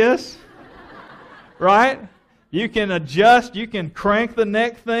like this, right? You can adjust. You can crank the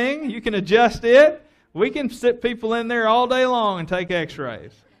neck thing. You can adjust it. We can sit people in there all day long and take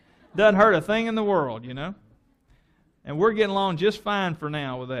X-rays. Doesn't hurt a thing in the world, you know. And we're getting along just fine for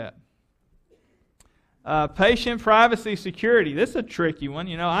now with that. Patient privacy security. This is a tricky one.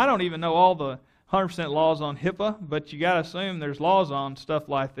 You know, I don't even know all the 100% laws on HIPAA, but you got to assume there's laws on stuff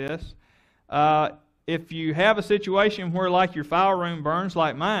like this. If you have a situation where like your file room burns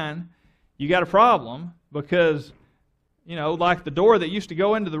like mine, you got a problem because, you know, like the door that used to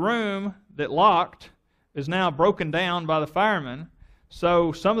go into the room that locked is now broken down by the firemen.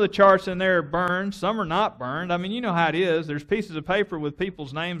 So some of the charts in there are burned, some are not burned. I mean, you know how it is. There's pieces of paper with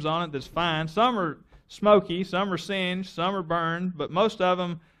people's names on it that's fine. Some are smoky, some are singed, some are burned, but most of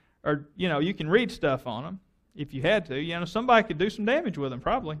them are, you know, you can read stuff on them if you had to. You know, somebody could do some damage with them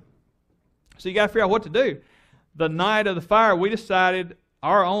probably. So you got to figure out what to do. The night of the fire, we decided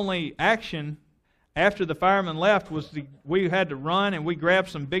our only action after the firemen left was we had to run and we grabbed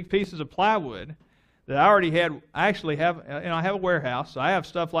some big pieces of plywood that I already had. I actually have, you know, I have a warehouse, so I have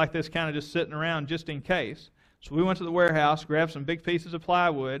stuff like this kind of just sitting around just in case. So we went to the warehouse, grabbed some big pieces of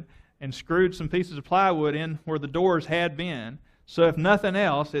plywood, and screwed some pieces of plywood in where the doors had been. So if nothing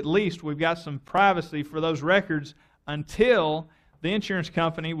else, at least we've got some privacy for those records until the insurance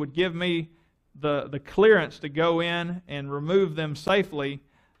company would give me the clearance to go in and remove them safely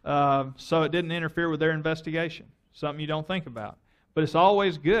so it didn't interfere with their investigation. Something you don't think about. But it's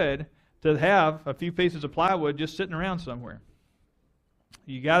always good to have a few pieces of plywood just sitting around somewhere.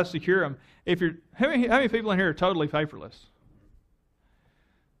 You got to secure them. How many people in here are totally paperless?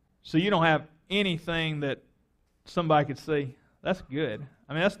 So you don't have anything that somebody could see. That's good.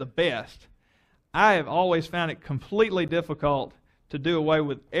 I mean, that's the best. I have always found it completely difficult to do away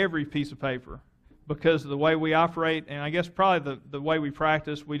with every piece of paper because of the way we operate, and I guess probably the way we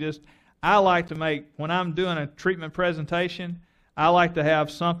practice. I like to make, when I'm doing a treatment presentation, I like to have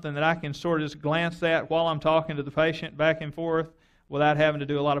something that I can sort of just glance at while I'm talking to the patient back and forth without having to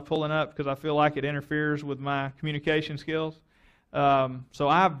do a lot of pulling up because I feel like it interferes with my communication skills. So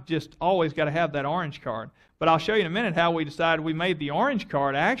I've just always got to have that orange card. But I'll show you in a minute how we decided we made the orange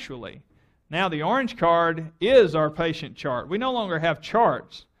card actually. Now the orange card is our patient chart. We no longer have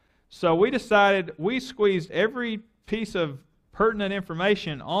charts. So we decided we squeezed every piece of pertinent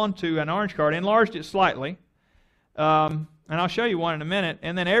information onto an orange card, enlarged it slightly, and I'll show you one in a minute,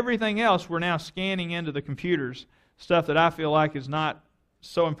 and then everything else we're now scanning into the computers, stuff that I feel like is not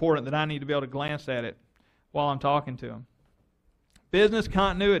so important that I need to be able to glance at it while I'm talking to them. Business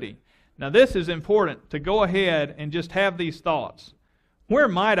continuity. Now this is important to go ahead and just have these thoughts. Where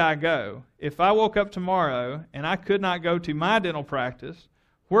might I go if I woke up tomorrow and I could not go to my dental practice?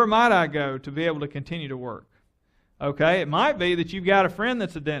 Where might I go to be able to continue to work? Okay, it might be that you've got a friend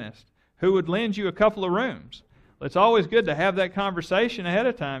that's a dentist who would lend you a couple of rooms. It's always good to have that conversation ahead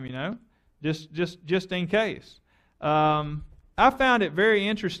of time, you know, just in case. I found it very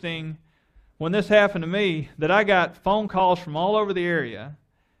interesting when this happened to me that I got phone calls from all over the area.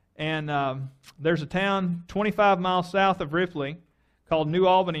 And there's a town 25 miles south of Ripley called New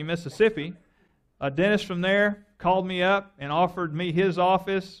Albany, Mississippi. A dentist from there called me up and offered me his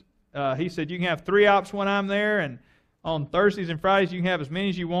office. He said, you can have 3 ops when I'm there, and on Thursdays and Fridays you can have as many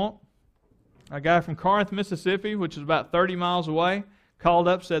as you want. A guy from Corinth, Mississippi, which is about 30 miles away, called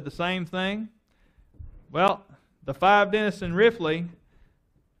up, said the same thing. Well, the 5 dentists in Ripley,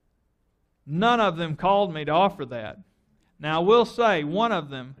 none of them called me to offer that. Now, I will say, one of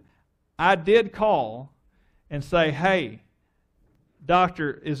them, I did call and say, hey,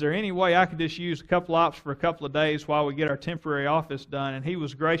 doctor, is there any way I could just use a couple ops for a couple of days while we get our temporary office done? And he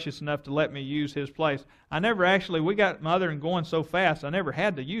was gracious enough to let me use his place. I never actually, we got my other one going so fast, I never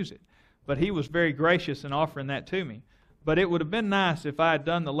had to use it. But he was very gracious in offering that to me. But it would have been nice if I had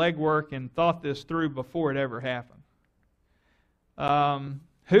done the legwork and thought this through before it ever happened.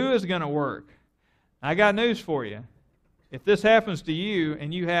 Who is going to work? I got news for you. If this happens to you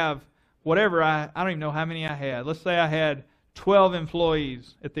and you have whatever, I don't even know how many I had. Let's say I had 12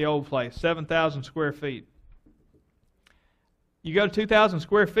 employees at the old place, 7,000 square feet. You go to 2,000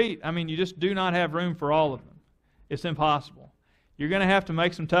 square feet, I mean, you just do not have room for all of them. It's impossible. You're going to have to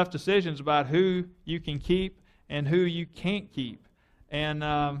make some tough decisions about who you can keep and who you can't keep. And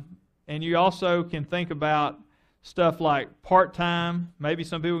you also can think about stuff like part-time. Maybe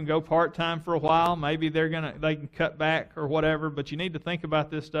some people can go part-time for a while. Maybe they can cut back or whatever, but you need to think about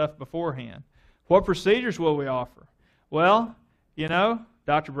this stuff beforehand. What procedures will we offer? Well, you know,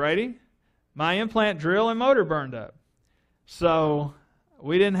 Dr. Brady, my implant drill and motor burned up. So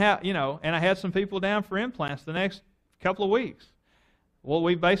we didn't have, you know, and I had some people down for implants the next couple of weeks. Well,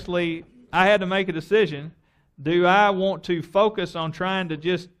 I had to make a decision. Do I want to focus on trying to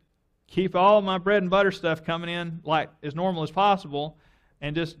just keep all my bread and butter stuff coming in like as normal as possible,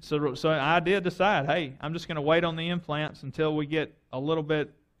 and just so I did decide, hey, I'm just going to wait on the implants until we get a little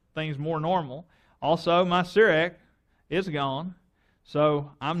bit things more normal. Also, my CIREC is gone,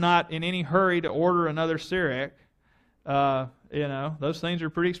 so I'm not in any hurry to order another CIREC. You know, those things are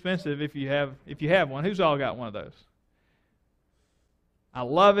pretty expensive if you have one. Who's all got one of those? I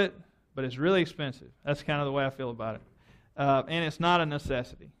love it, but it's really expensive. That's kind of the way I feel about it. And it's not a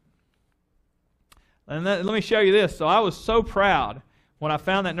necessity. And let me show you this. So I was so proud when I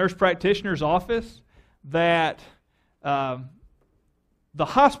found that nurse practitioner's office that the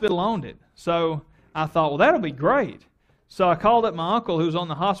hospital owned it. So I thought, well, that'll be great. So I called up my uncle who's on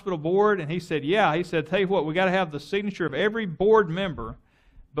the hospital board, and he said, yeah. He said, tell you what, we got to have the signature of every board member.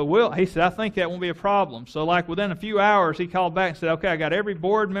 But he said, I think that won't be a problem. So like within a few hours, he called back and said, okay, I got every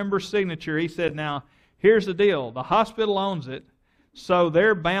board member's signature. He said, now, here's the deal. The hospital owns it, so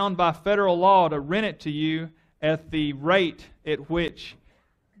they're bound by federal law to rent it to you at the rate at which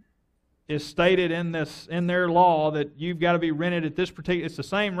is stated in their law that you've got to be rented at this particular. It's the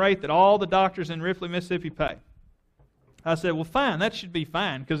same rate that all the doctors in Ripley, Mississippi pay. I said, well, fine, that should be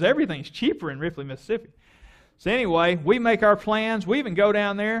fine because everything's cheaper in Ripley, Mississippi. So anyway, we make our plans. We even go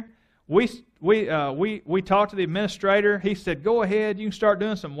down there. We talk to the administrator. He said, go ahead, you can start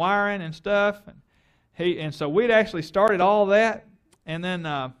doing some wiring and stuff. And so we'd actually started all that. And then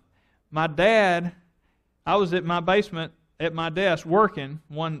my dad, I was at my basement at my desk working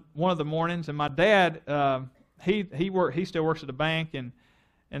one of the mornings, and my dad, he still works at the bank, and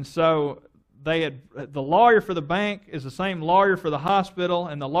so the lawyer for the bank is the same lawyer for the hospital,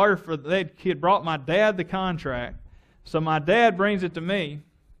 and the lawyer he had brought my dad the contract. So my dad brings it to me,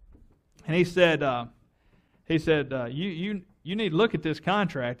 and he said, you need to look at this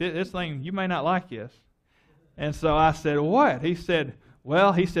contract. This thing, you may not like this. And so I said, what? He said,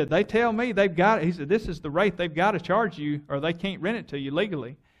 they tell me they've got it. He said, this is the rate they've got to charge you, or they can't rent it to you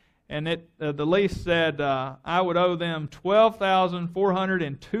legally. And the lease said I would owe them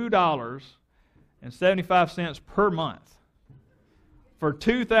 $12,402.75 per month for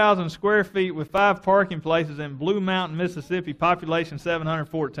 2,000 square feet with 5 parking places in Blue Mountain, Mississippi, population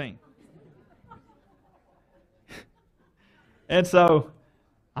 714. And so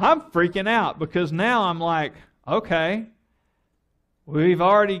I'm freaking out because now I'm like, okay, we've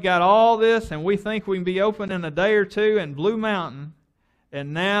already got all this and we think we can be open in a day or two in Blue Mountain,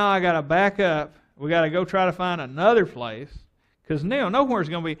 and now I got to back up. We got to go try to find another place because nowhere's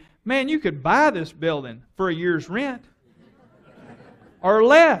going to be. Man, you could buy this building for a year's rent or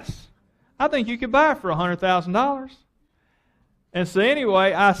less. I think you could buy it for $100,000. And so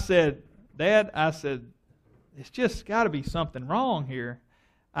anyway, I said, Dad, it's just got to be something wrong here.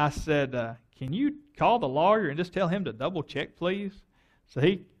 I said, can you call the lawyer and just tell him to double check, please? So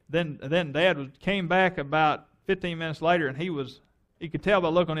then Dad came back about 15 minutes later, and you could tell by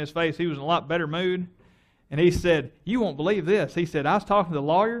the look on his face, he was in a lot better mood. And he said, you won't believe this. He said, I was talking to the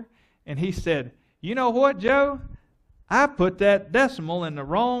lawyer, and he said, you know what, Joe? I put that decimal in the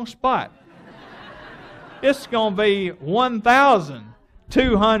wrong spot. It's going to be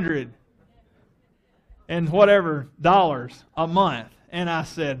 1,200 and whatever dollars a month. And I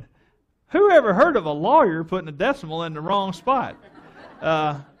said, who ever heard of a lawyer putting a decimal in the wrong spot?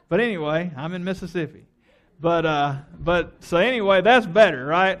 But anyway, I'm in Mississippi. But so anyway, that's better,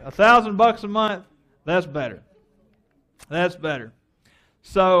 right? $1,000 a month, that's better. That's better.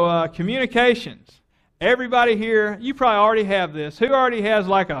 So communications. Everybody here, you probably already have this. Who already has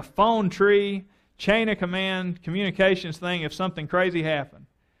like a phone tree, chain of command, communications thing if something crazy happened?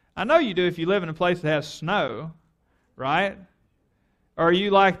 I know you do if you live in a place that has snow, right? Or are you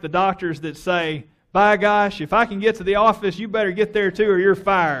like the doctors that say, by gosh, if I can get to the office, you better get there too or you're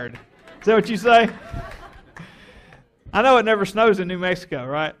fired. Is that what you say? I know it never snows in New Mexico,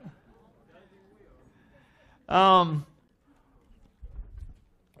 right? Well,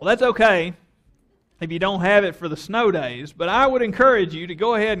 that's okay if you don't have it for the snow days, but I would encourage you to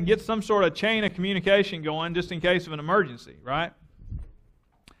go ahead and get some sort of chain of communication going just in case of an emergency, right?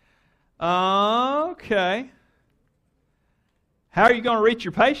 Okay. How are you going to reach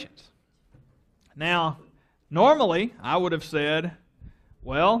your patients? Now, normally I would have said,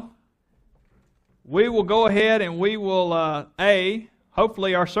 well, we will go ahead and we will,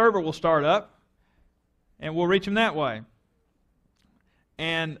 hopefully our server will start up and we'll reach them that way.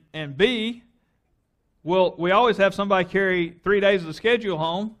 And B, we always have somebody carry 3 days of the schedule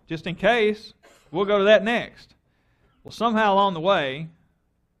home just in case. We'll go to that next. Well, somehow along the way,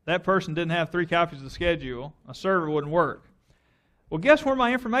 that person didn't have 3 copies of the schedule. A server wouldn't work. Well, guess where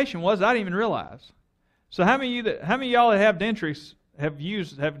my information was? I didn't even realize. So how many of y'all that have dentistry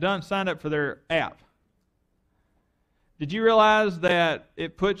have signed up for their app? Did you realize that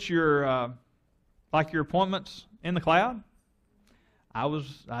it puts your your appointments in the cloud? I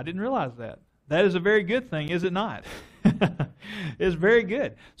didn't realize that. That is a very good thing, is it not? It's very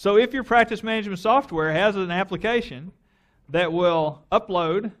good. So if your practice management software has an application that will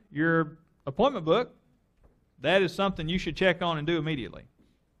upload your appointment book, that is something you should check on and do immediately,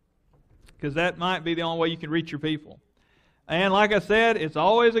 because that might be the only way you can reach your people. And like I said, it's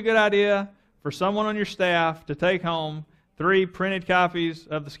always a good idea for someone on your staff to take home 3 printed copies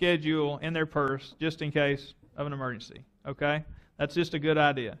of the schedule in their purse just in case of an emergency. Okay? That's just a good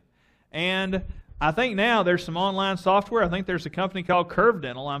idea. And I think now there's some online software. I think there's a company called Curve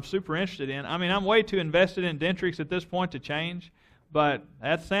Dental I'm super interested in. I mean, I'm way too invested in Dentrix at this point to change, but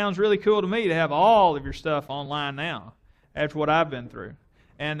that sounds really cool to me to have all of your stuff online now after what I've been through.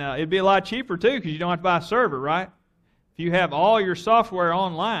 And it'd be a lot cheaper too because you don't have to buy a server, right? If you have all your software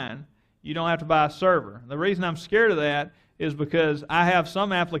online, you don't have to buy a server. The reason I'm scared of that is because I have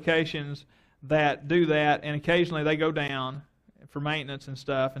some applications that do that, and occasionally they go down for maintenance and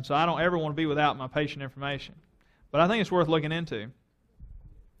stuff, and so I don't ever want to be without my patient information. But I think it's worth looking into.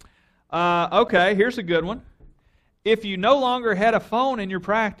 Okay, here's a good one. If you no longer had a phone in your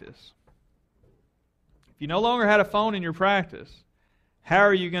practice, how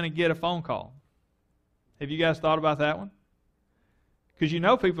are you going to get a phone call? Have you guys thought about that one? Because you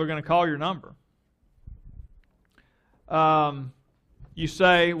know people are going to call your number. You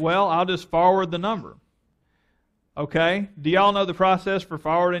say, well, I'll just forward the number. Okay, do y'all know the process for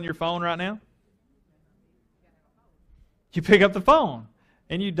forwarding your phone right now? You pick up the phone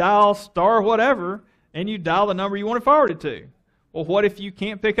and you dial star whatever and you dial the number you want to forward it to. Well, what if you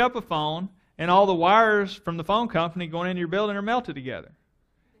can't pick up a phone and all the wires from the phone company going into your building are melted together?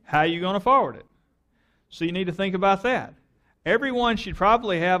 How are you going to forward it? So you need to think about that. Everyone should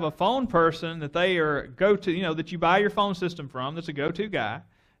probably have a phone person that they are go-to, that you buy your phone system from, that's a go-to guy.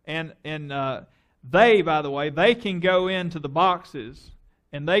 And they, by the way, they can go into the boxes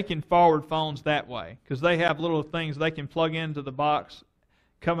and they can forward phones that way because they have little things they can plug into the box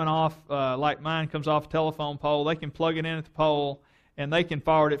coming off, like mine comes off a telephone pole. They can plug it in at the pole and they can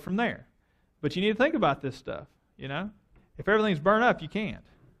forward it from there. But you need to think about this stuff, If everything's burned up, you can't.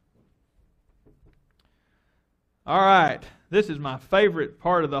 All right, this is my favorite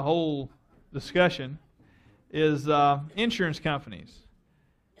part of the whole discussion is insurance companies.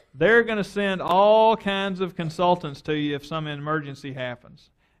 They're going to send all kinds of consultants to you if some emergency happens.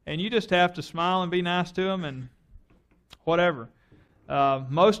 And you just have to smile and be nice to them and whatever.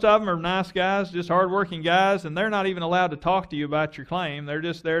 Most of them are nice guys, just hardworking guys, and they're not even allowed to talk to you about your claim. They're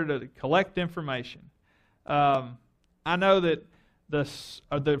just there to collect information. I know that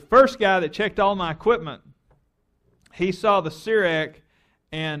the first guy that checked all my equipment, he saw the Cerac,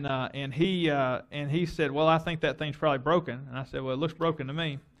 and he said, well, I think that thing's probably broken. And I said, well, it looks broken to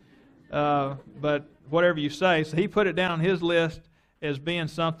me. But whatever you say. So he put it down on his list as being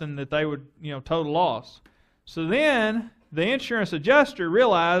something that they would, total loss. So then the insurance adjuster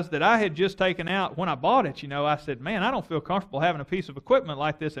realized that I had just taken out, when I bought it, I said, man, I don't feel comfortable having a piece of equipment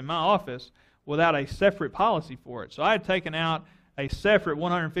like this in my office without a separate policy for it. So I had taken out a separate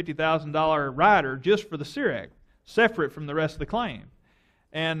 $150,000 rider just for the Cerac, separate from the rest of the claim.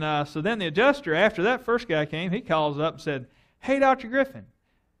 And so then the adjuster, after that first guy came, he calls up and said, hey, Dr. Griffin,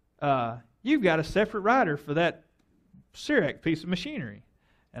 you've got a separate rider for that Cerac piece of machinery.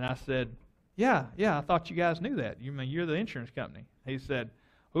 And I said, yeah, I thought you guys knew that. You mean you're the insurance company? He said,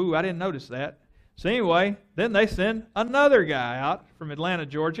 ooh, I didn't notice that. So anyway, then they send another guy out from Atlanta,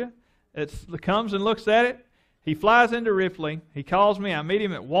 Georgia. It comes and looks at it. He flies into Ripley. He calls me. I meet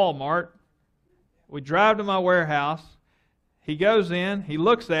him at Walmart. We drive to my warehouse. He goes in. He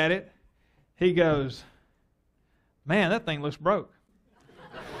looks at it. He goes, man, that thing looks broke.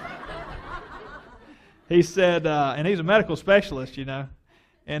 He said, and he's a medical specialist,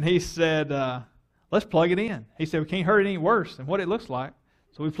 and he said, let's plug it in. He said, we can't hurt it any worse than what it looks like.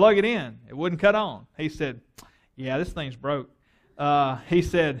 So we plug it in. It wouldn't cut on. He said, yeah, this thing's broke. He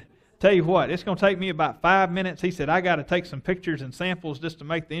said, tell you what, it's going to take me about 5 minutes. He said, I got to take some pictures and samples just to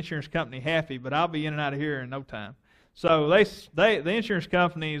make the insurance company happy, but I'll be in and out of here in no time. So the insurance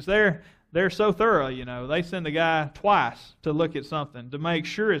companies, they're so thorough, they send a guy twice to look at something to make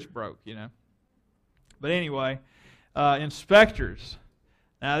sure it's broke, But anyway, inspectors.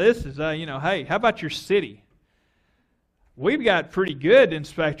 Now this is, hey, how about your city? We've got pretty good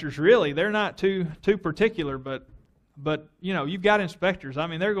inspectors, really. They're not too particular, but you've got inspectors. I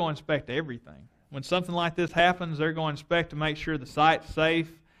mean, they're going to inspect everything. When something like this happens, they're going to inspect to make sure the site's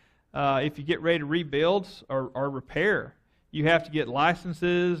safe. If you get ready to rebuild or repair, you have to get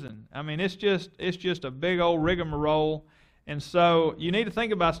licenses, and I mean, it's just a big old rigmarole. And so you need to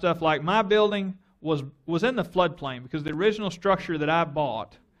think about stuff like my building was in the floodplain because the original structure that I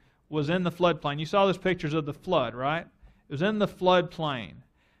bought was in the floodplain. You saw those pictures of the flood, right? It was in the floodplain.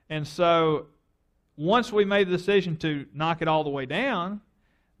 And so once we made the decision to knock it all the way down,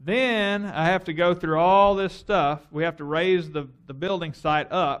 then I have to go through all this stuff. We have to raise the building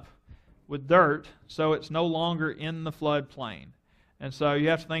site up with dirt so it's no longer in the floodplain. And so you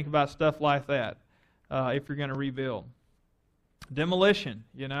have to think about stuff like that if you're going to rebuild. Demolition,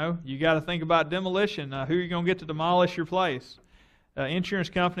 you got to think about demolition. Who are you going to get to demolish your place? Insurance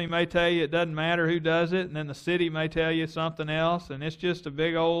company may tell you it doesn't matter who does it, and then the city may tell you something else, and it's just a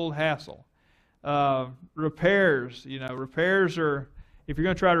big old hassle. Repairs, repairs are, if you're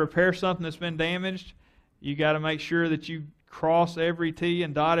going to try to repair something that's been damaged, you got to make sure that you cross every T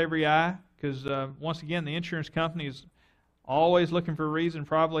and dot every I, because once again, the insurance company is always looking for a reason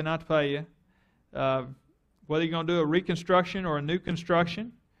probably not to pay you. Whether you're going to do a reconstruction or a new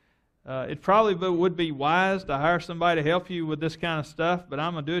construction, it probably would be wise to hire somebody to help you with this kind of stuff, but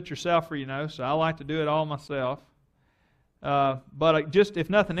I'm a do-it-yourselfer, so I like to do it all myself. But just, if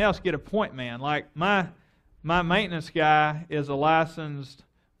nothing else, get a point man. Like my maintenance guy is a licensed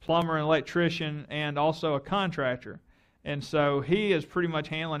plumber and electrician and also a contractor. And so he is pretty much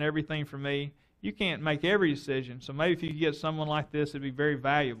handling everything for me. You can't make every decision, so maybe if you could get someone like this, it'd be very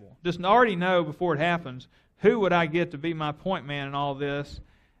valuable. Just already know before it happens, who would I get to be my point man in all this,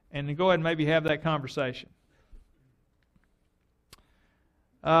 and then go ahead and maybe have that conversation.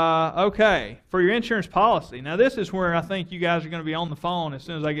 Okay, for your insurance policy. Now this is where I think you guys are going to be on the phone as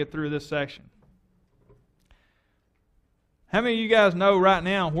soon as I get through this section. How many of you guys know right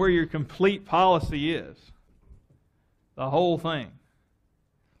now where your complete policy is? The whole thing.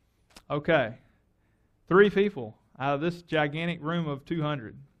 Okay. 3 people out of this gigantic room of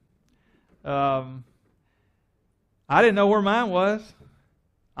 200. I didn't know where mine was.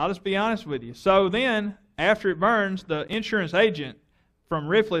 I'll just be honest with you. So then, after it burns, the insurance agent from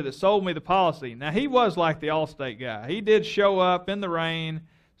Ripley that sold me the policy, now he was like the Allstate guy. He did show up in the rain,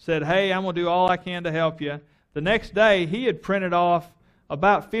 said, hey, I'm going to do all I can to help you. The next day, he had printed off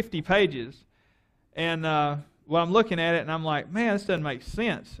about 50 pages. And well, I'm looking at it, and I'm like, man, this doesn't make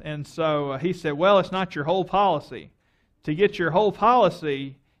sense. And so he said, well, it's not your whole policy. To get your whole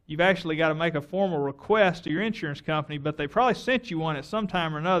policy, you've actually got to make a formal request to your insurance company, but they probably sent you one at some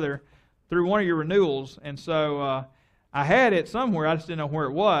time or another through one of your renewals. And so I had it somewhere, I just didn't know where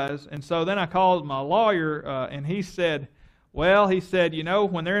it was. And so then I called my lawyer, and he said, well,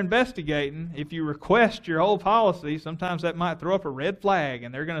 when they're investigating, if you request your whole policy, sometimes that might throw up a red flag,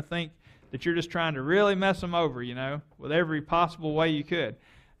 and they're going to think that you're just trying to really mess them over, with every possible way you could.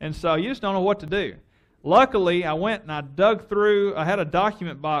 And so you just don't know what to do. Luckily, I went and I dug through. I had a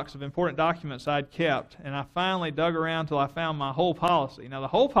document box of important documents I'd kept, and I finally dug around till I found my whole policy. Now, the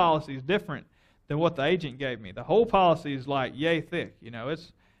whole policy is different than what the agent gave me. The whole policy is like yay thick.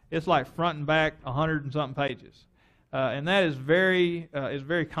 It's like front and back 100 and something pages, and that is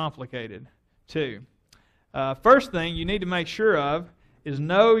very complicated too. First thing you need to make sure of is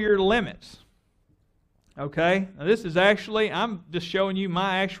know your limits. Okay? Now this is actually, I'm just showing you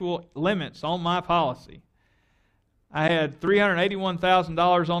my actual limits on my policy. I had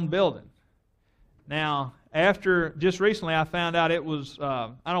 $381,000 on the building. Now, just recently I found out it was, I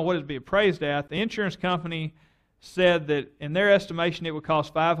don't know what it'd be appraised at. The insurance company said that in their estimation it would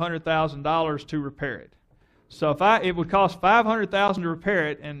cost $500,000 to repair it. So it would cost $500,000 to repair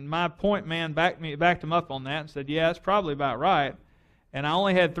it, and my point man backed him up on that and said, yeah, that's probably about right. And I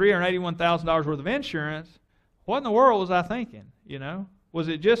only had $381,000 worth of insurance. What in the world was I thinking? Was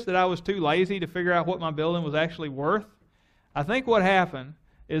it just that I was too lazy to figure out what my building was actually worth? I think what happened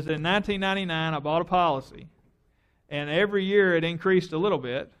is that in 1999 I bought a policy, and every year it increased a little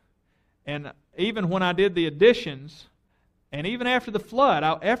bit. And even when I did the additions, and even after the flood,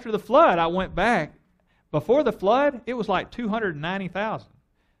 I went back. Before the flood, it was like $290,000.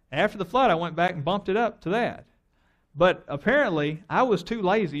 After the flood, I went back and bumped it up to that. But apparently, I was too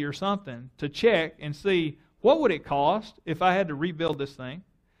lazy or something to check and see what would it cost if I had to rebuild this thing.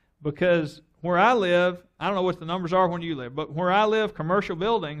 Because where I live, I don't know what the numbers are when you live, but where I live, commercial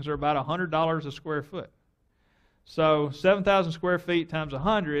buildings are about $100 a square foot. So 7,000 square feet times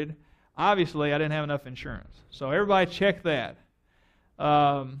 100, obviously I didn't have enough insurance. So everybody check that.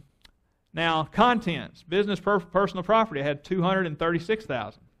 Now, contents, business, personal property, I had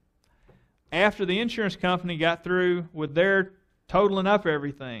 $236,000. After the insurance company got through with their totaling up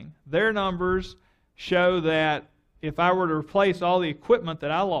everything, their numbers show that if I were to replace all the equipment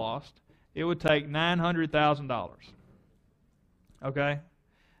that I lost, it would take $900,000. Okay?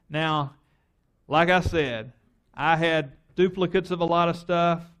 Now, like I said, I had duplicates of a lot of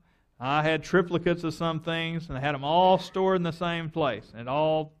stuff. I had triplicates of some things, and I had them all stored in the same place, and it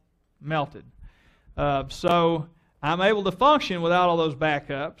all melted. So I'm able to function without all those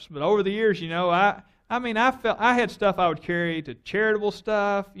backups. But over the years, I felt I had stuff I would carry to charitable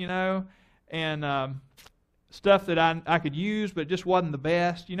stuff, and stuff that I could use, but it just wasn't the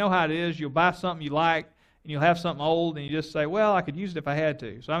best. You know how it is. You'll buy something you like, and you'll have something old, and you just say, well, I could use it if I had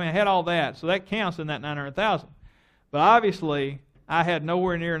to. So, I had all that. So that counts in that $900,000. But obviously, I had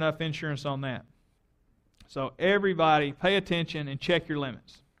nowhere near enough insurance on that. So everybody, pay attention and check your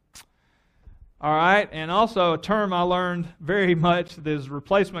limits. All right, and also a term I learned very much is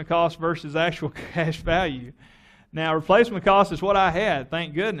replacement cost versus actual cash value. Now, replacement cost is what I had,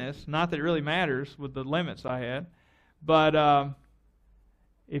 thank goodness. Not that it really matters with the limits I had. But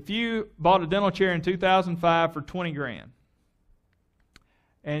if you bought a dental chair in 2005 for $20,000,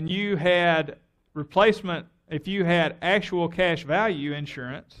 and you had replacement, if you had actual cash value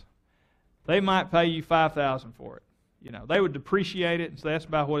insurance, they might pay you $5,000 for it. They would depreciate it, and so that's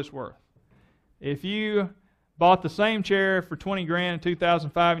about what it's worth. If you bought the same chair for $20,000 in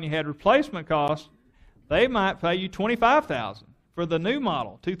 2005 and you had replacement costs, they might pay you $25,000 for the new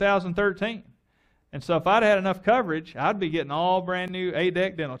model, 2013. And so if I'd had enough coverage, I'd be getting all brand new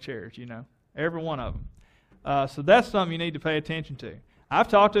A-deck dental chairs, every one of them. So that's something you need to pay attention to. I've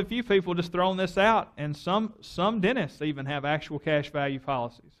talked to a few people just throwing this out, and some dentists even have actual cash value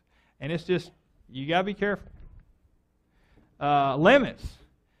policies. And it's just, you got to be careful. Limits.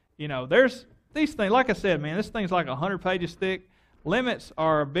 There's these things, like I said, man, this thing's like 100 pages thick. Limits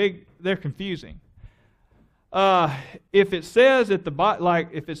are they're confusing. If it says at the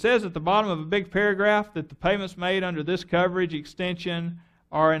bottom of a big paragraph that the payments made under this coverage extension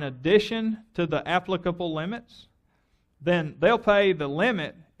are in addition to the applicable limits, then they'll pay the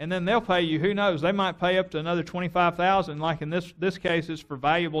limit, and then they'll pay you, who knows, they might pay up to another $25,000, like in this case is for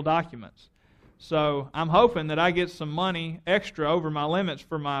valuable documents. So I'm hoping that I get some money extra over my limits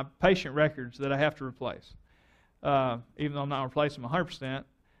for my patient records that I have to replace, even though I'm not replacing them 100%.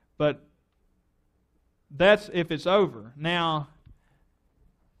 But that's if it's over. Now,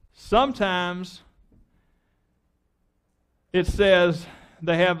 sometimes it says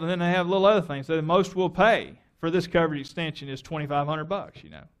they have little other things. So the most we'll pay for this coverage extension is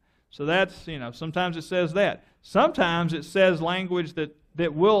 $2,500. So that's sometimes it says that. Sometimes it says language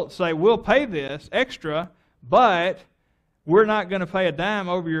that will say, we'll pay this extra, but we're not going to pay a dime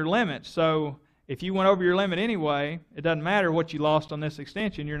over your limit. So if you went over your limit anyway, it doesn't matter what you lost on this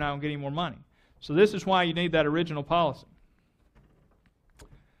extension, you're not going to get any more money. So this is why you need that original policy.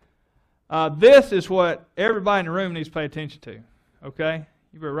 This is what everybody in the room needs to pay attention to. Okay?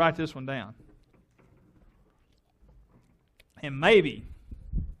 You better write this one down. And maybe,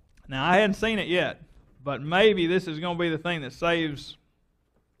 now I hadn't seen it yet, but maybe this is going to be the thing that saves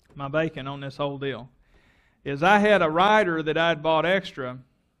my bacon on this whole deal. Is I had a rider that I'd bought extra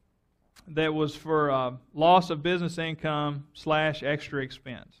that was for loss of business income / extra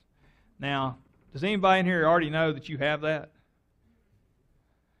expense. Now, does anybody in here already know that you have that?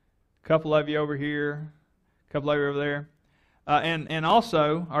 A couple of you over here, a couple of you over there. And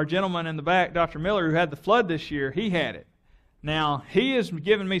also, our gentleman in the back, Dr. Miller, who had the flood this year, he had it. Now, he has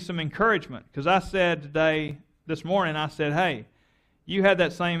given me some encouragement, because I said this morning, I said, hey, you had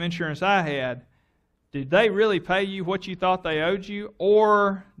that same insurance I had. Did they really pay you what you thought they owed you,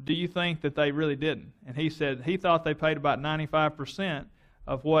 or do you think that they really didn't? And he said he thought they paid about 95%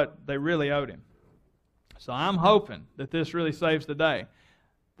 of what they really owed him. So I'm hoping that this really saves the day.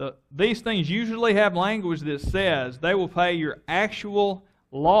 These things usually have language that says they will pay your actual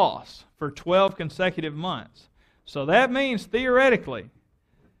loss for 12 consecutive months. So that means, theoretically,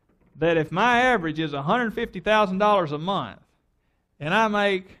 that if my average is $150,000 a month, and I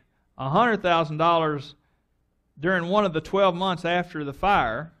make $100,000 during one of the 12 months after the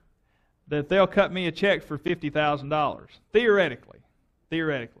fire, that they'll cut me a check for $50,000. Theoretically.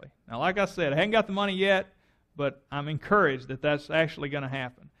 Now, like I said, I haven't got the money yet, but I'm encouraged that that's actually going to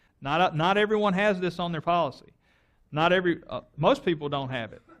happen. Not everyone has this on their policy. Most people don't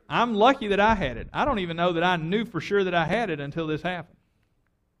have it. I'm lucky that I had it. I don't even know that I knew for sure that I had it until this happened.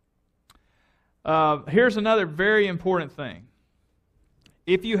 Here's another very important thing.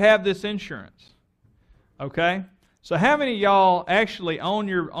 If you have this insurance, okay? So how many of y'all actually own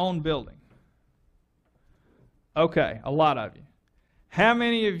your own building? Okay, a lot of you. How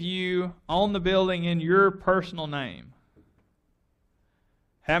many of you own the building in your personal name?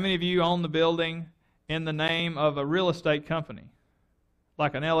 How many of you own the building in the name of a real estate company,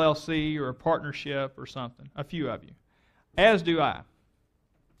 like an LLC or a partnership or something? A few of you. As do I.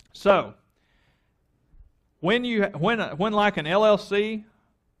 So, when like an LLC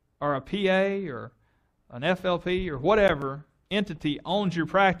or a PA or an FLP or whatever entity owns your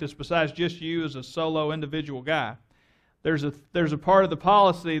practice besides just you as a solo individual guy, there's a part of the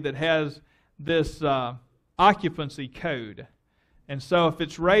policy that has this occupancy code. And so if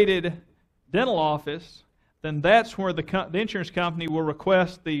it's rated dental office, then that's where the insurance company will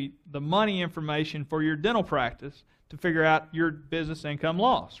request the money information for your dental practice to figure out your business income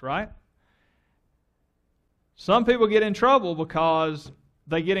loss, right? Some people get in trouble because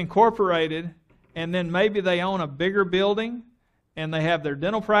they get incorporated and then maybe they own a bigger building and they have their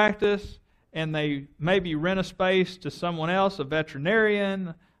dental practice and they maybe rent a space to someone else, a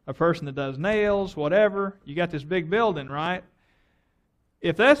veterinarian, a person that does nails, whatever. You got this big building, right?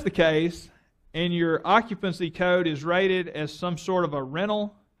 If that's the case and your occupancy code is rated as some sort of a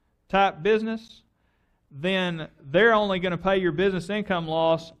rental type business, then they're only going to pay your business income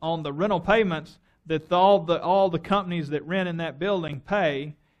loss on the rental payments that all the companies that rent in that building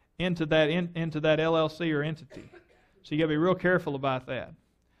pay into that LLC or entity. So you got to be real careful about that.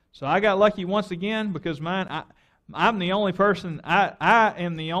 So I got lucky once again because I'm the only person. I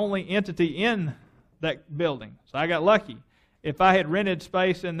am the only entity in that building. So I got lucky. If I had rented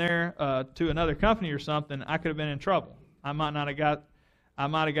space in there to another company or something, I could have been in trouble. I might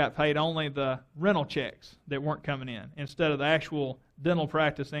have got paid only the rental checks that weren't coming in instead of the actual dental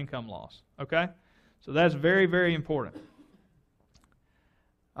practice income loss. Okay? So that's very, very important.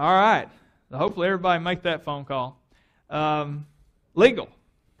 All right. So hopefully everybody make that phone call. Legal.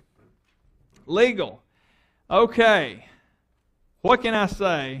 Okay. What can I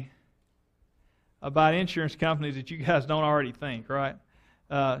say about insurance companies that you guys don't already think, right?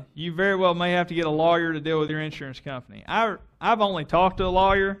 You very well may have to get a lawyer to deal with your insurance company. I've only talked to a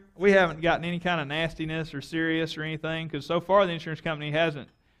lawyer. We haven't gotten any kind of nastiness or serious or anything because so far the insurance company hasn't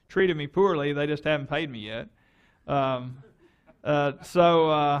treated me poorly. They just haven't paid me yet. So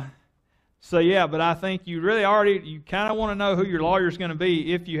yeah, but I think you kind of want to know who your lawyer is going to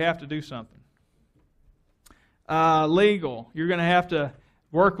be if you have to do something. Legal. You're going to have to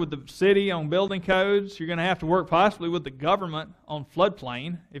work with the city on building codes. You're going to have to work possibly with the government on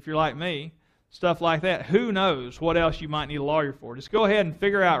floodplain, if you're like me, stuff like that. Who knows what else you might need a lawyer for. Just go ahead and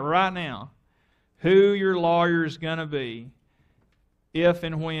figure out right now who your lawyer is going to be if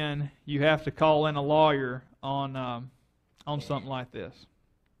and when you have to call in a lawyer on something like this.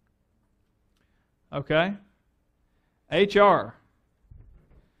 Okay? HR.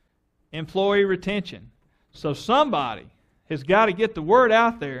 Employee retention. So somebody has got to get the word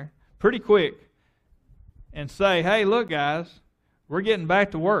out there pretty quick and say, hey, look, guys, we're getting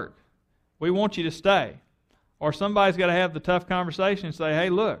back to work. We want you to stay. Or somebody's got to have the tough conversation and say, hey,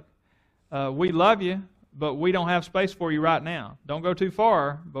 look, we love you, but we don't have space for you right now. Don't go too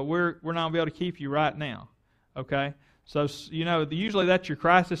far, but we're not going to be able to keep you right now. Okay? So, usually that's your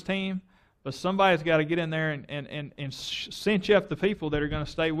crisis team, but somebody's got to get in there and cinch up the people that are going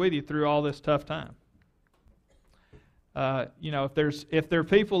to stay with you through all this tough time. If there are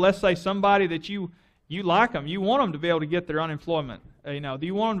people, let's say somebody that you like them, you want them to be able to get their unemployment. Do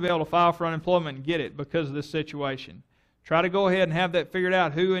you want them to be able to file for unemployment and get it because of this situation? Try to go ahead and have that figured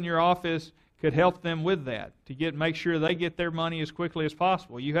out. Who in your office could help them with that to make sure they get their money as quickly as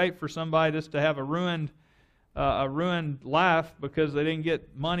possible. You hate for somebody just to have a ruined life because they didn't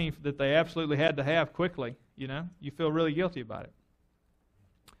get money that they absolutely had to have quickly. You feel really guilty about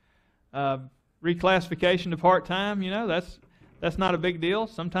it. Reclassification to part-time, that's not a big deal.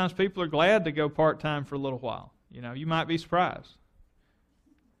 Sometimes people are glad to go part-time for a little while. You might be surprised.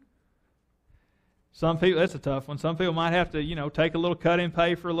 Some people, that's a tough one. Some people might have to, take a little cut in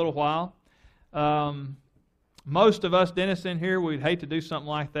pay for a little while. Most of us dentists in here, we'd hate to do something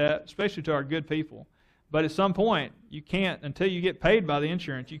like that, especially to our good people. But at some point, you can't, until you get paid by the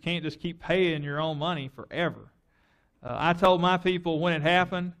insurance, you can't just keep paying your own money forever. I told my people when it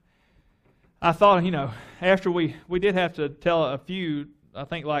happened, I thought, after we did have to tell a few, I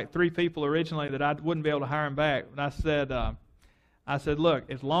think like 3 people originally that I wouldn't be able to hire them back. But I said, look,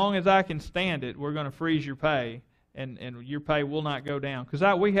 as long as I can stand it, we're going to freeze your pay, and your pay will not go down. Because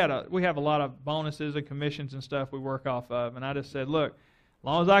we have a lot of bonuses and commissions and stuff we work off of. And I just said, look, as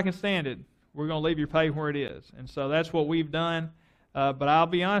long as I can stand it, we're going to leave your pay where it is. And so that's what we've done. But I'll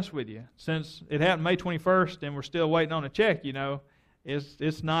be honest with you, since it happened May 21st and we're still waiting on a check,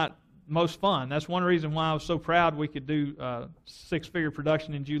 it's not most fun. That's one reason why I was so proud we could do 6-figure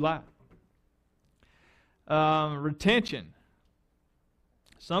production in July. Retention.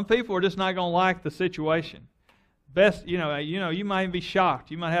 Some people are just not going to like the situation. You might even be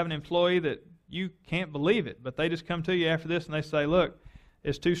shocked. You might have an employee that you can't believe it, but they just come to you after this and they say, "Look,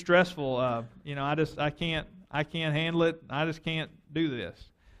 it's too stressful. I can't handle it. I just can't do this."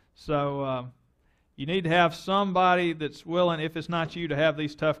 So you need to have somebody that's willing, if it's not you, to have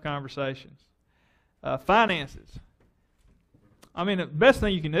these tough conversations. Finances. The best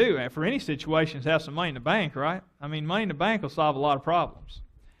thing you can do for any situation is have some money in the bank, right? Money in the bank will solve a lot of problems.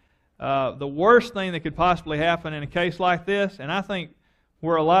 The worst thing that could possibly happen in a case like this, and I think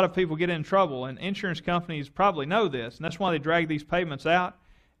where a lot of people get in trouble, and insurance companies probably know this, and that's why they drag these payments out,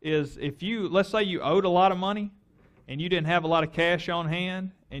 is let's say you owed a lot of money, and you didn't have a lot of cash on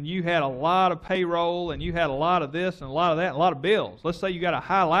hand, and you had a lot of payroll, and you had a lot of this and a lot of that, and a lot of bills. Let's say you got a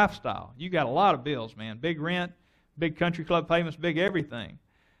high lifestyle. You got a lot of bills, man. Big rent, big country club payments, big everything.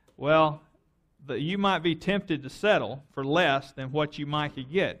 Well, you might be tempted to settle for less than what you might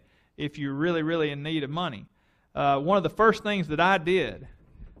could get if you're really, really in need of money. One of the first things that I did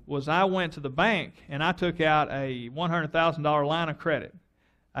was I went to the bank and I took out a $100,000 line of credit.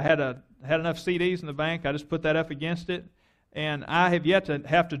 I had enough CDs in the bank. I just put that up against it, and I have yet to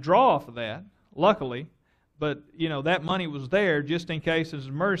have to draw off of that, luckily. But that money was there just in case as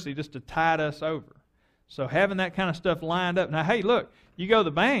an emergency, just to tide us over. So having that kind of stuff lined up. Now, hey, look, you go to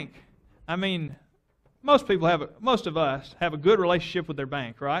the bank. Most of us have a good relationship with their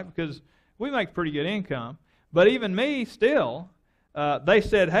bank, right? Because we make pretty good income. But even me, still, they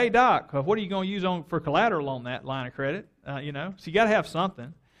said, "Hey, Doc, what are you going to use for collateral on that line of credit?" So you got to have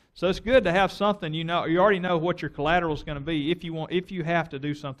something. So it's good to have something. You already know what your collateral is going to be if you have to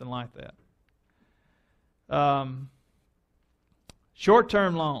do something like that.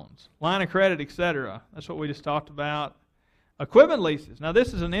 Short-term loans, line of credit, etc. That's what we just talked about. Equipment leases. Now,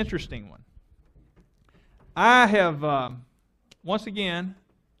 this is an interesting one. I have, once again,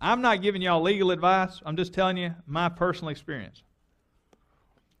 I'm not giving y'all legal advice. I'm just telling you my personal experience.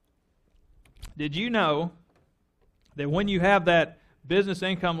 Did you know that when you have that business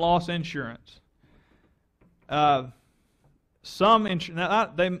income loss insurance, everybody's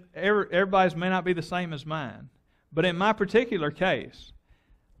may not be the same as mine, but in my particular case,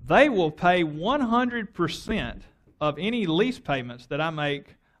 they will pay 100% of any lease payments that I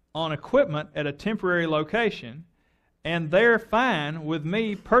make on equipment at a temporary location, and they're fine with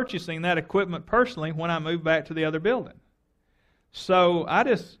me purchasing that equipment personally when I move back to the other building. So I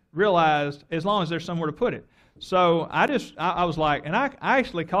just realized, as long as there's somewhere to put it. So I was like, and I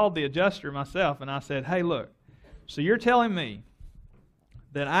actually called the adjuster myself, and I said, "Hey, look, so you're telling me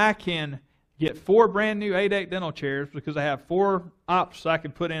that I can get 4 brand new 8/8 dental chairs because I have 4 ops I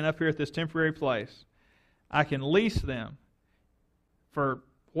can put in up here at this temporary place. I can lease them for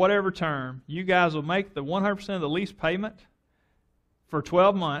whatever term. You guys will make the 100% of the lease payment for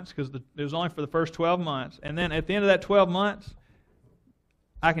 12 months, because it was only for the first 12 months. And then at the end of that 12 months,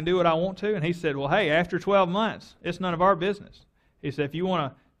 I can do what I want to. And he said, well, hey, after 12 months, it's none of our business. He said, if you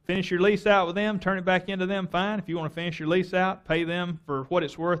want to finish your lease out with them, turn it back into them, fine. If you want to finish your lease out, pay them for what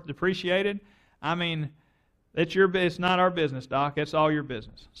it's worth depreciated. I mean, it's not our business, Doc. It's all your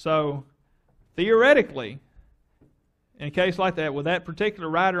business. So theoretically, in a case like that, with that particular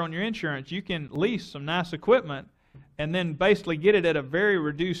rider on your insurance, you can lease some nice equipment and then basically get it at a very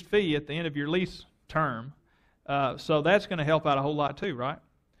reduced fee at the end of your lease term. So that's going to help out a whole lot too, right?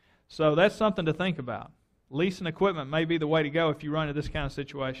 So that's something to think about. Leasing equipment may be the way to go if you run into this kind of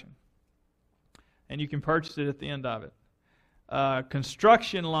situation. And you can purchase it at the end of it.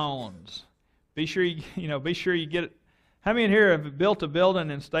 Construction loans. Be sure you get it. How many in here have built a building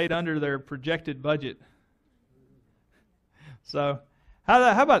and stayed under their projected budget? So,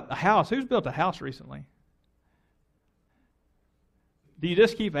 how about a house? Who's built a house recently? Do you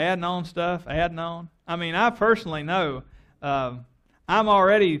just keep adding on stuff, adding on? I mean, I personally know I'm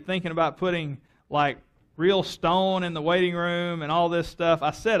already thinking about putting like real stone in the waiting room and all this stuff.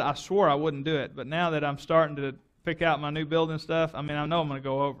 I swore I wouldn't do it, but now that I'm starting to pick out my new building stuff, I mean, I know I'm going to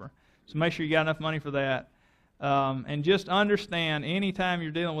go over. So make sure you got enough money for that. And just understand, anytime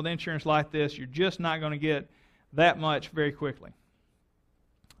you're dealing with insurance like this, you're just not going to get that much very quickly.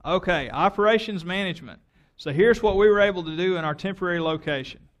 Okay, operations management. So here's what we were able to do in our temporary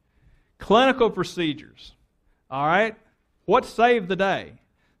location. Clinical procedures. All right? What saved the day?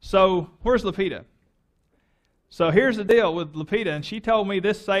 So where's Lupita? So here's the deal with Lupita, and she told me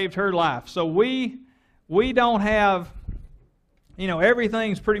this saved her life. So we don't have,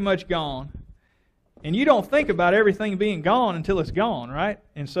 everything's pretty much gone. And you don't think about everything being gone until it's gone, right?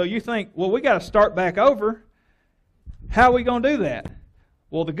 And so you think, well, we got to start back over. How are we going to do that?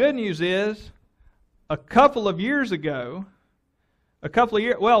 Well, the good news is, a couple of years ago,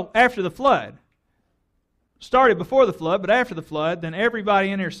 after the flood, started before the flood, but after the flood, then everybody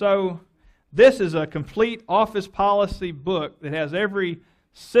in here. So this is a complete office policy book that has every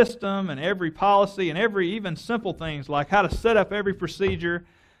system and every policy and every even simple things like how to set up every procedure,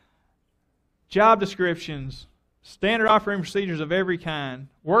 job descriptions, standard operating procedures of every kind,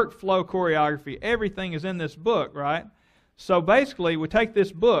 workflow choreography, everything is in this book, right? So basically, we take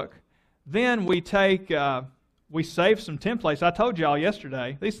this book, then we save some templates. I told y'all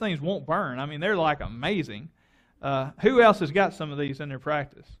yesterday, these things won't burn. I mean, they're like amazing. Who else has got some of these in their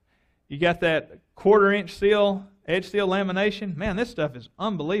practice? You got that 1/4-inch seal, edge seal lamination. Man, this stuff is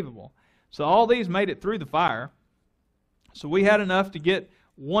unbelievable. So all these made it through the fire. So we had enough to get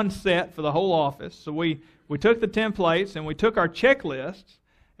one set for the whole office. So we took the templates and we took our checklists,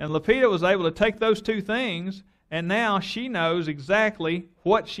 and Lupita was able to take those two things, and now she knows exactly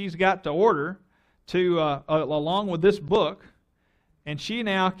what she's got to order along with this book, and she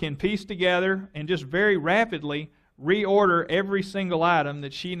now can piece together and just very rapidly reorder every single item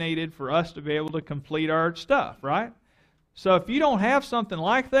that she needed for us to be able to complete our stuff, right? So if you don't have something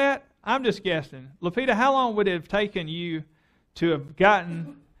like that, I'm just guessing. Lupita, how long would it have taken you to have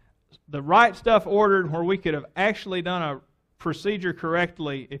gotten the right stuff ordered where we could have actually done a procedure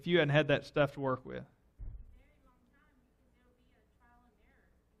correctly if you hadn't had that stuff to work with?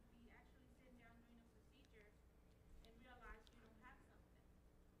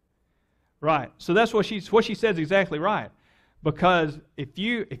 Right. So that's what she says exactly right. Because if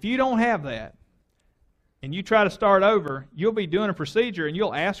you don't have that and you try to start over, you'll be doing a procedure and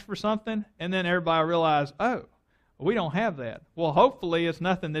you'll ask for something, and then everybody will realize, oh, we don't have that. Well, hopefully it's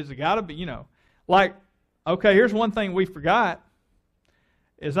nothing that's got to be, like, okay, here's one thing we forgot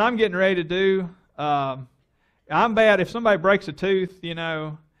is I'm getting ready to do, I'm bad if somebody breaks a tooth,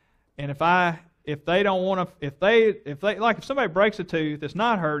 and if somebody breaks a tooth, it's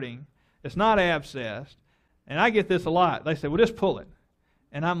not hurting, it's not abscessed, and I get this a lot. They say, well, just pull it.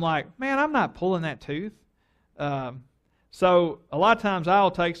 And I'm like, man, I'm not pulling that tooth. So a lot of times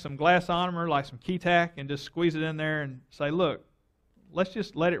I'll take some glass ionomer, like some key tack, and just squeeze it in there and say, look, let's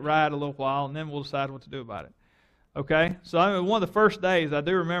just let it ride a little while, and then we'll decide what to do about it. Okay? So one of the first days, I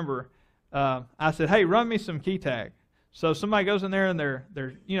do remember, I said, hey, run me some key tack. So somebody goes in there, and they're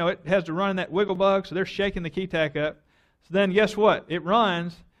it has to run in that wiggle bug, so they're shaking the key tack up. So then guess what? It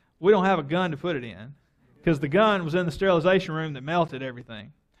runs. We don't have a gun to put it in because the gun was in the sterilization room that melted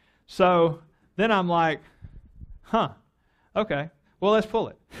everything. So then I'm like, okay, well, let's pull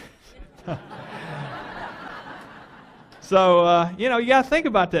it. So, you got to think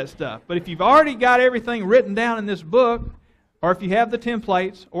about that stuff. But if you've already got everything written down in this book, or if you have the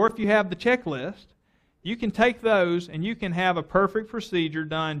templates, or if you have the checklist, you can take those and you can have a perfect procedure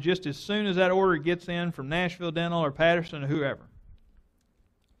done just as soon as that order gets in from Nashville Dental or Patterson or whoever.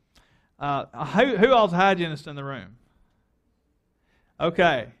 Who all's a hygienist in the room?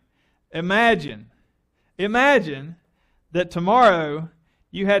 Okay. Imagine that tomorrow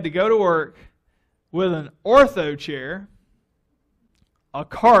you had to go to work with an ortho chair, a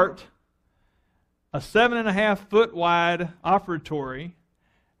cart, a 7.5-foot wide operatory,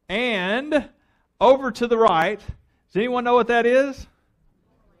 and over to the right, does anyone know what that is?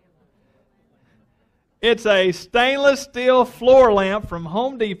 It's a stainless steel floor lamp from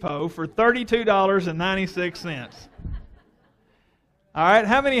Home Depot for $32.96. All right,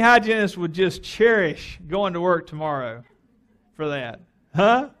 how many hygienists would just cherish going to work tomorrow for that?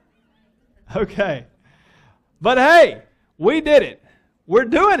 Huh? Okay. But hey, we did it. We're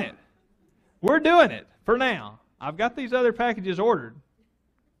doing it. We're doing it for now. I've got these other packages ordered.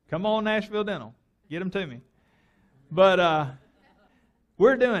 Come on, Nashville Dental. Get them to me. But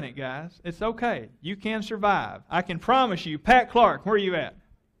we're doing it, guys. It's okay. You can survive. I can promise you. Pat Clark, where are you at?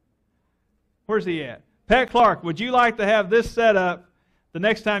 Where's he at? Pat Clark, would you like to have this set up the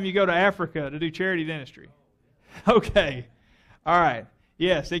next time you go to Africa to do charity dentistry? Okay. All right.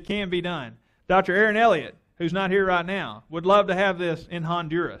 Yes, it can be done. Dr. Aaron Elliott, who's not here right now, would love to have this in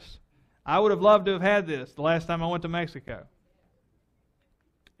Honduras. I would have loved to have had this the last time I went to Mexico.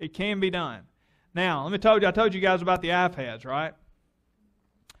 It can be done. Now, I told you guys about the iPads, right?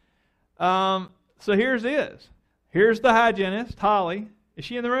 So here's this. Here's the hygienist, Holly. Is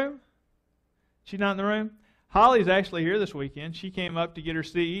she in the room? She's not in the room? Holly's actually here this weekend. She came up to get her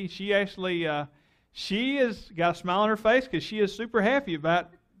CE. She actually, she has got a smile on her face because she is super happy about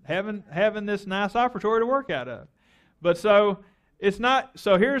having this nice operatory to work out of. But so it's not.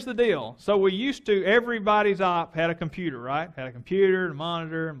 So here's the deal. So we used to, everybody's op had a computer, right? Had a computer, a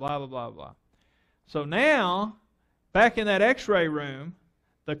monitor, and blah blah blah blah. So now, back in that X-ray room,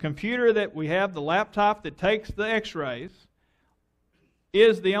 the computer that we have, the laptop that takes the X-rays,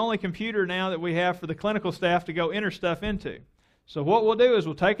 is the only computer now that we have for the clinical staff to go enter stuff into. So what we'll do is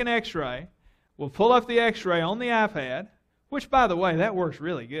we'll take an X-ray, we'll pull up the X-ray on the iPad, which, by the way, that works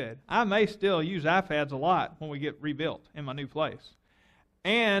really good. I may still use iPads a lot when we get rebuilt in my new place.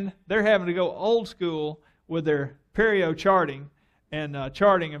 And they're having to go old school with their perio charting and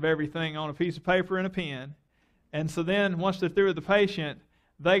charting of everything on a piece of paper and a pen. And so then once they're through with the patient,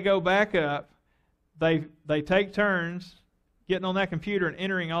 they go back up, they take turns getting on that computer and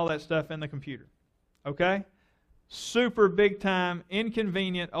entering all that stuff in the computer. Okay? Super big time,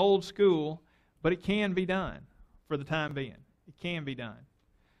 inconvenient, old school, but it can be done for the time being. It can be done.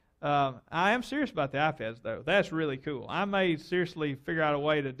 I am serious about the iPads, though. That's really cool. I may seriously figure out a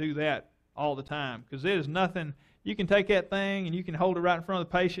way to do that all the time because it is nothing. You can take that thing and you can hold it right in front of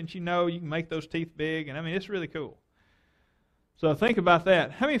the patient. You know, you can make those teeth big, and I mean, it's really cool. So think about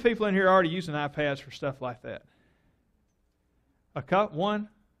that. How many people in here are already using iPads for stuff like that? A couple? One?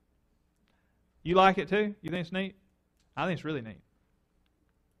 You like it too? You think it's neat? I think it's really neat.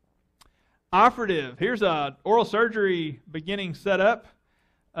 Operative. Here's a oral surgery beginning setup.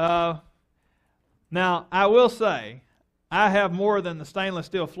 Now, I will say, I have more than the stainless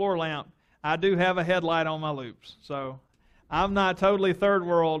steel floor lamp. I do have a headlight on my loops. So I'm not totally third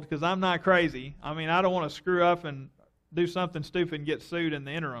world because I'm not crazy. I mean, I don't want to screw up and do something stupid and get sued in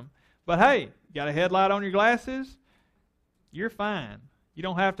the interim. But hey, got a headlight on your glasses? You're fine. You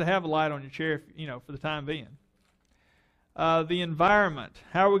don't have to have a light on your chair, for the time being. The environment.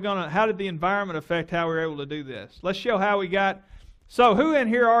 How did the environment affect how we were able to do this? Let's show how we got. So who in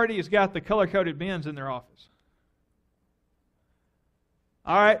here already has got the color-coded bins in their office?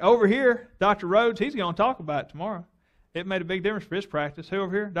 All right, over here, Dr. Rhodes, he's going to talk about it tomorrow. It made a big difference for his practice. Who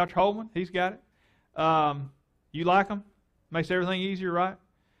over here? Dr. Holman, he's got it. You like them? Makes everything easier, right?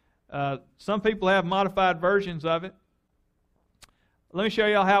 Some people have modified versions of it. Let me show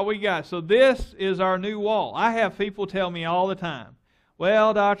y'all how we got it. So this is our new wall. I have people tell me all the time,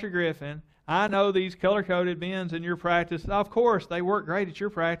 well, Dr. Griffin, I know these color-coded bins in your practice. Of course, they work great at your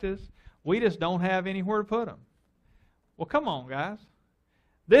practice. We just don't have anywhere to put them. Well, come on, guys.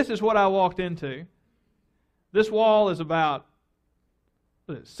 This is what I walked into. This wall is about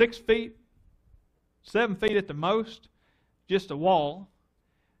 6 feet, 7 feet at the most, just a wall.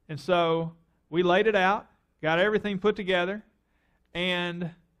 And so we laid it out, got everything put together,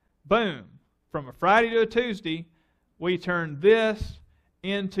 and boom, from a Friday to a Tuesday, we turned this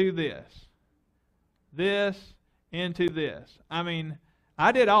into this into this. I mean,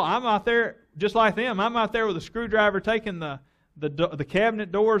 I did all. I'm out there just like them. I'm out there with a screwdriver taking the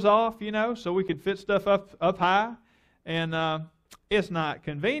cabinet doors off, so we could fit stuff up high. And it's not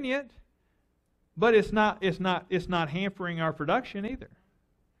convenient, but it's not hampering our production either.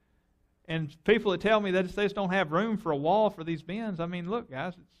 And people that tell me that they just don't have room for a wall for these bins, I mean, look,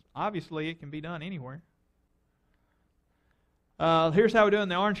 guys, obviously it can be done anywhere. Here's how we do in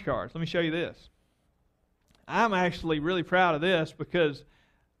the orange cards. Let me show you this. I'm actually really proud of this because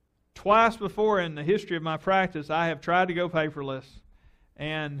twice before in the history of my practice, I have tried to go paperless,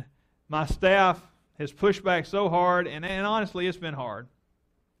 and my staff has pushed back so hard, and honestly, it's been hard,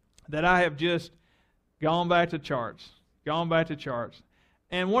 that I have just gone back to charts.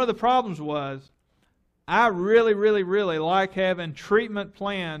 And one of the problems was I really, really, really like having treatment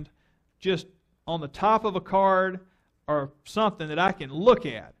planned just on the top of a card or something that I can look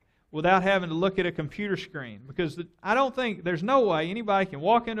at without having to look at a computer screen. Because I don't think, there's no way anybody can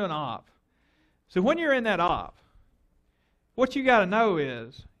walk into an op. So when you're in that op, what you got to know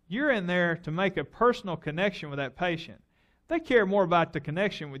is you're in there to make a personal connection with that patient. They care more about the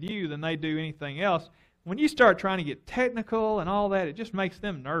connection with you than they do anything else. When you start trying to get technical and all that, it just makes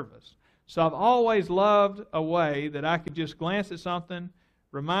them nervous. So I've always loved a way that I could just glance at something,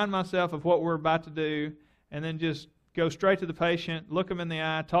 remind myself of what we're about to do, and then just go straight to the patient, look them in the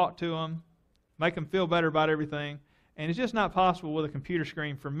eye, talk to them, make them feel better about everything. And it's just not possible with a computer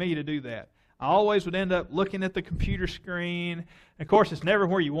screen for me to do that. I always would end up looking at the computer screen. Of course, it's never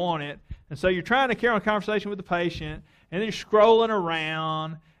where you want it. And so you're trying to carry on a conversation with the patient, and then you're scrolling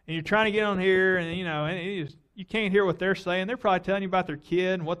around, and you're trying to get on here, and you can't hear what they're saying. They're probably telling you about their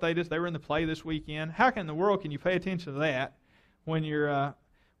kid and what they were in the play this weekend. How in the world can you pay attention to that when you're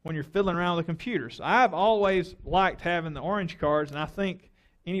fiddling around with a computer? So I've always liked having the orange cards, and I think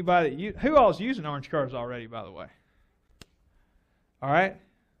anybody who all is using orange cards already, by the way? All right,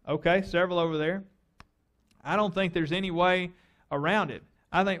 okay, several over there. I don't think there's any way around it.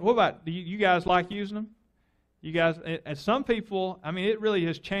 I think, what about, do you guys like using them? You guys, and some people, I mean, it really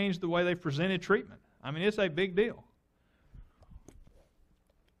has changed the way they presented treatment. I mean, it's a big deal.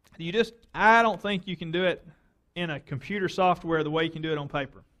 I don't think you can do it in a computer software the way you can do it on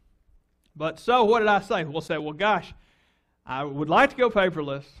paper. But so, what did I say? We'll say, well, gosh, I would like to go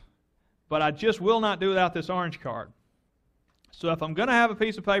paperless, but I just will not do without this orange card. So if I'm going to have a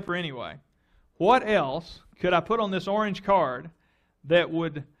piece of paper anyway, what else could I put on this orange card that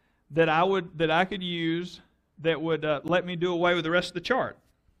I could use that would let me do away with the rest of the chart?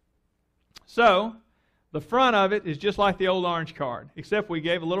 So the front of it is just like the old orange card, except we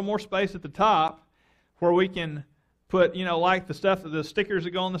gave a little more space at the top where we can put, like the stickers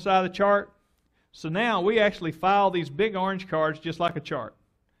that go on the side of the chart. So now we actually file these big orange cards just like a chart.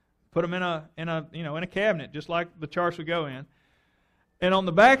 Put them in a cabinet just like the charts would go in. And on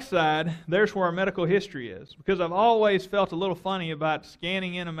the back side, there's where our medical history is. Because I've always felt a little funny about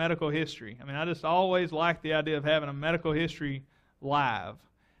scanning in a medical history. I mean, I just always liked the idea of having a medical history live.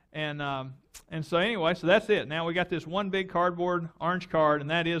 And so anyway, so that's it. Now we got this one big cardboard orange card, and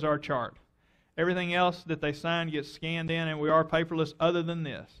that is our chart. Everything else that they sign gets scanned in, and we are paperless other than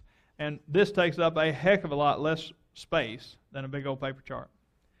this. And this takes up a heck of a lot less space than a big old paper chart.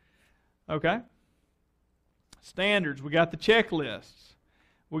 Okay? Standards. We got the checklists.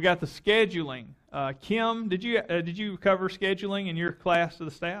 We got the scheduling. Kim, did you cover scheduling in your class to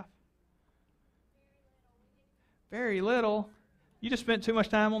the staff? Very little. You just spent too much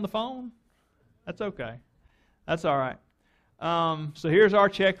time on the phone? That's okay. That's all right. So here's our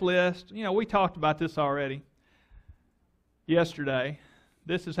checklist. We talked about this already yesterday.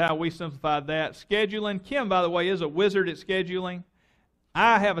 This is how we simplified that. Scheduling. Kim, by the way, is a wizard at scheduling.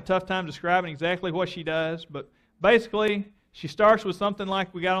 I have a tough time describing exactly what she does, but basically she starts with something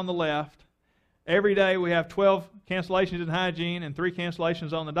like we got on the left. Every day we have 12 cancellations in hygiene and 3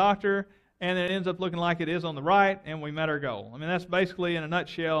 cancellations on the doctor, and then it ends up looking like it is on the right, and we met our goal. I mean, that's basically, in a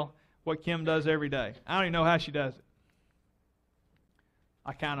nutshell, what Kim does every day. I don't even know how she does it.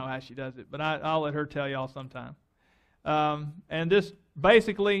 I kind of know how she does it, but I'll let her tell y'all sometime. And this,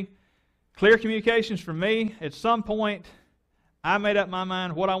 basically, clear communications from me. At some point, I made up my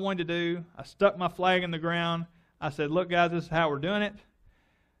mind what I wanted to do. I stuck my flag in the ground. I said, look, guys, this is how we're doing it.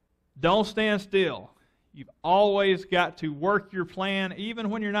 Don't stand still. You've always got to work your plan, even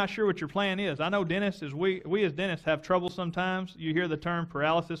when you're not sure what your plan is. I know dentists, we as dentists have trouble sometimes. You hear the term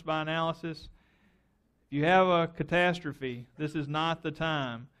paralysis by analysis. If you have a catastrophe, this is not the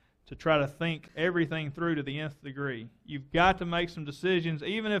time to try to think everything through to the nth degree. You've got to make some decisions,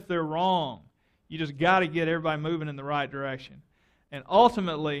 even if they're wrong. You just got to get everybody moving in the right direction. And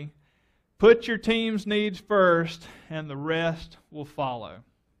ultimately, put your team's needs first, and the rest will follow.